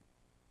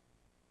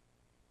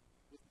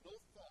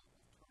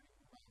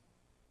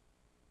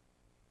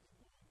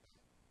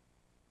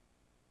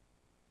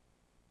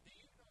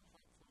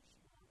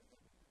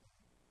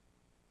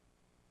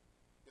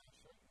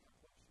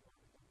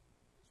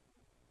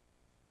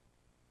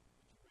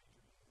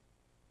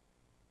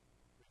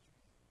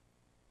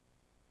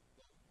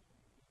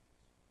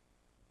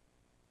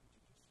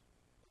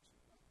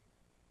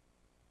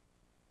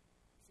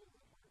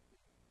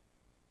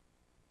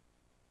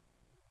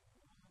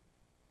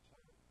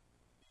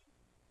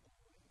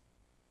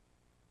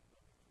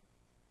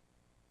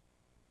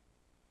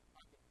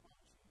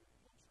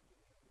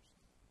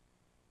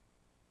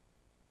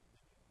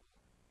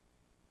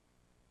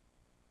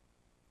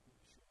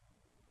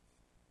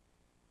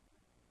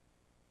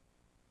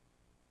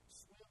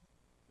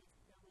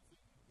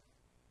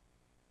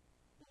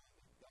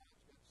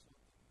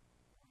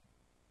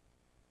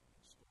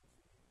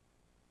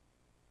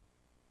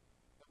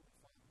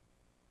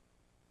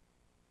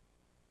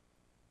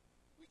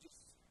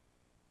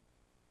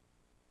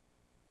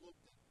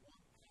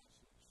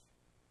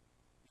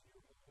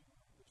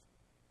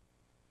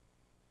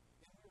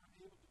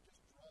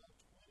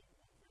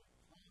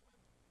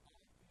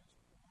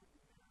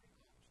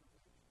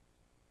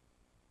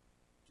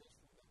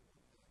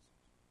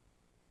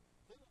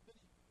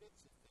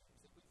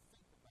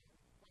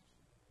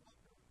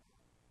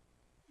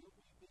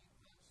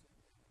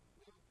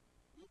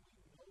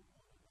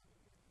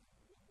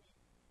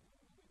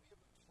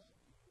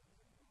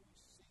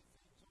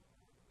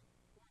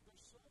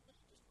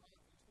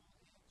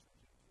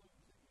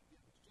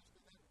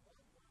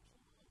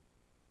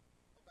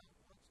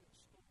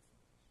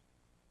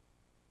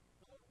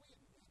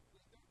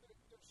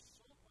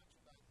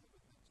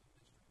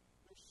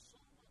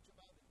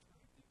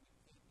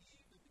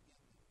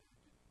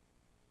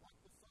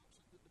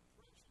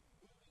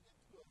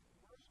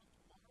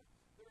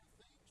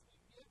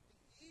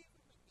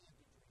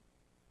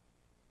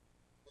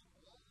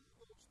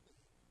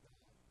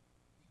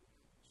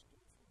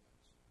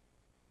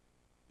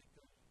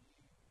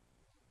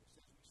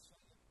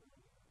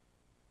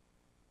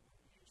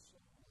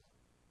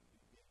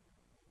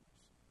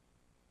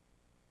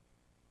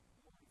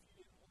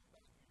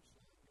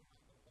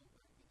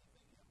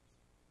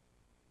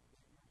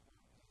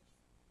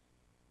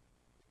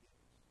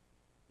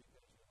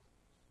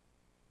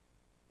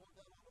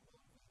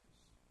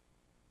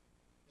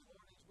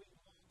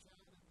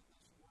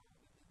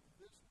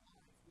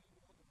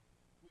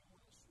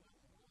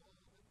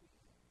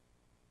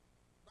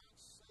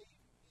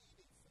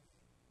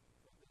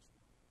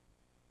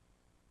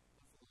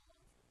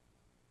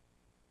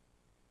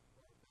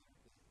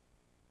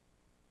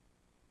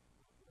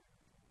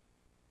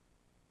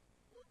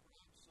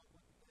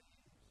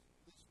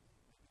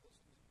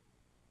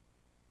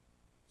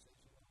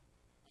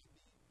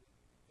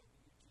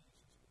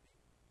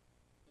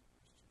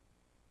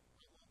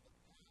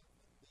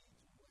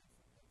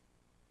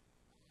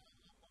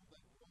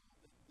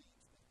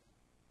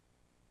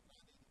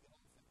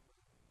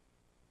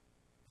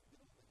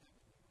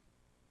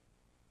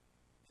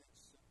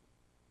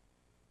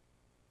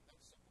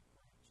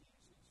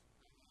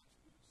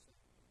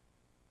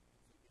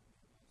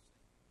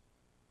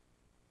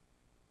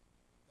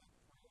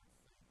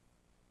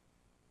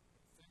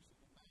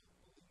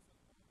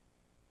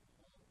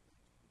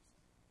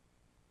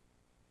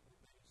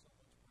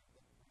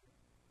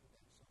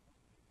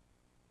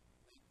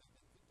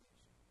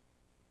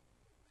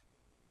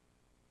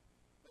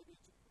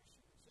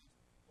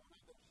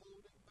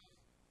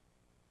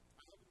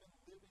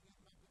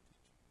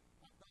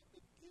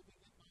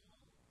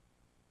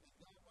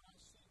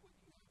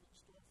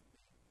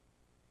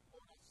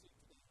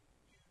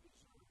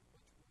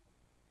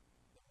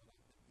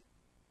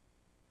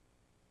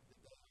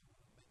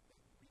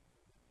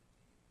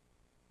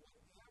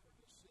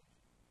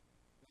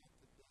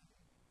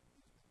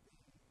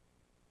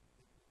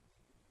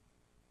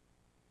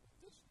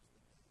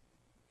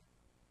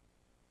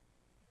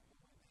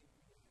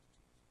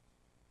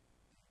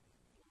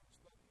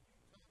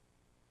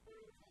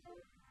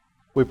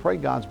We pray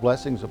God's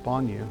blessings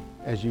upon you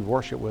as you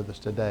worship with us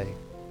today.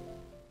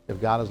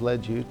 If God has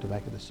led you to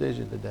make a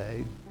decision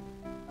today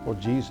for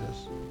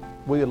Jesus,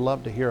 we would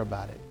love to hear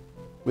about it.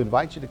 We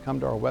invite you to come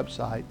to our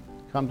website,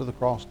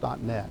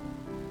 cometothecross.net.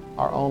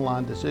 Our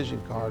online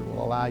decision card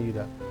will allow you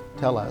to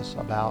tell us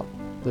about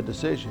the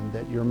decision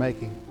that you're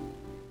making.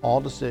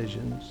 All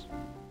decisions,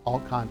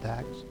 all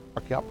contacts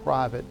are kept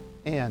private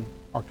and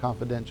are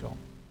confidential.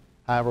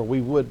 However,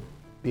 we would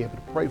be able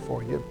to pray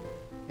for you,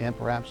 and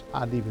perhaps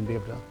I'd even be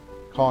able to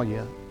call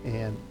you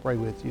and pray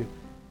with you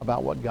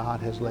about what God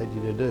has led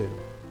you to do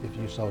if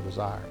you so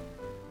desire.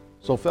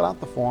 So fill out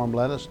the form,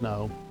 let us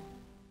know,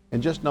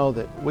 and just know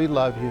that we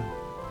love you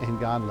and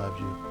God loves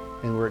you,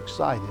 and we're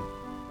excited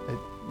that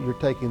you're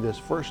taking this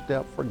first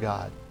step for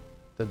God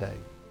today.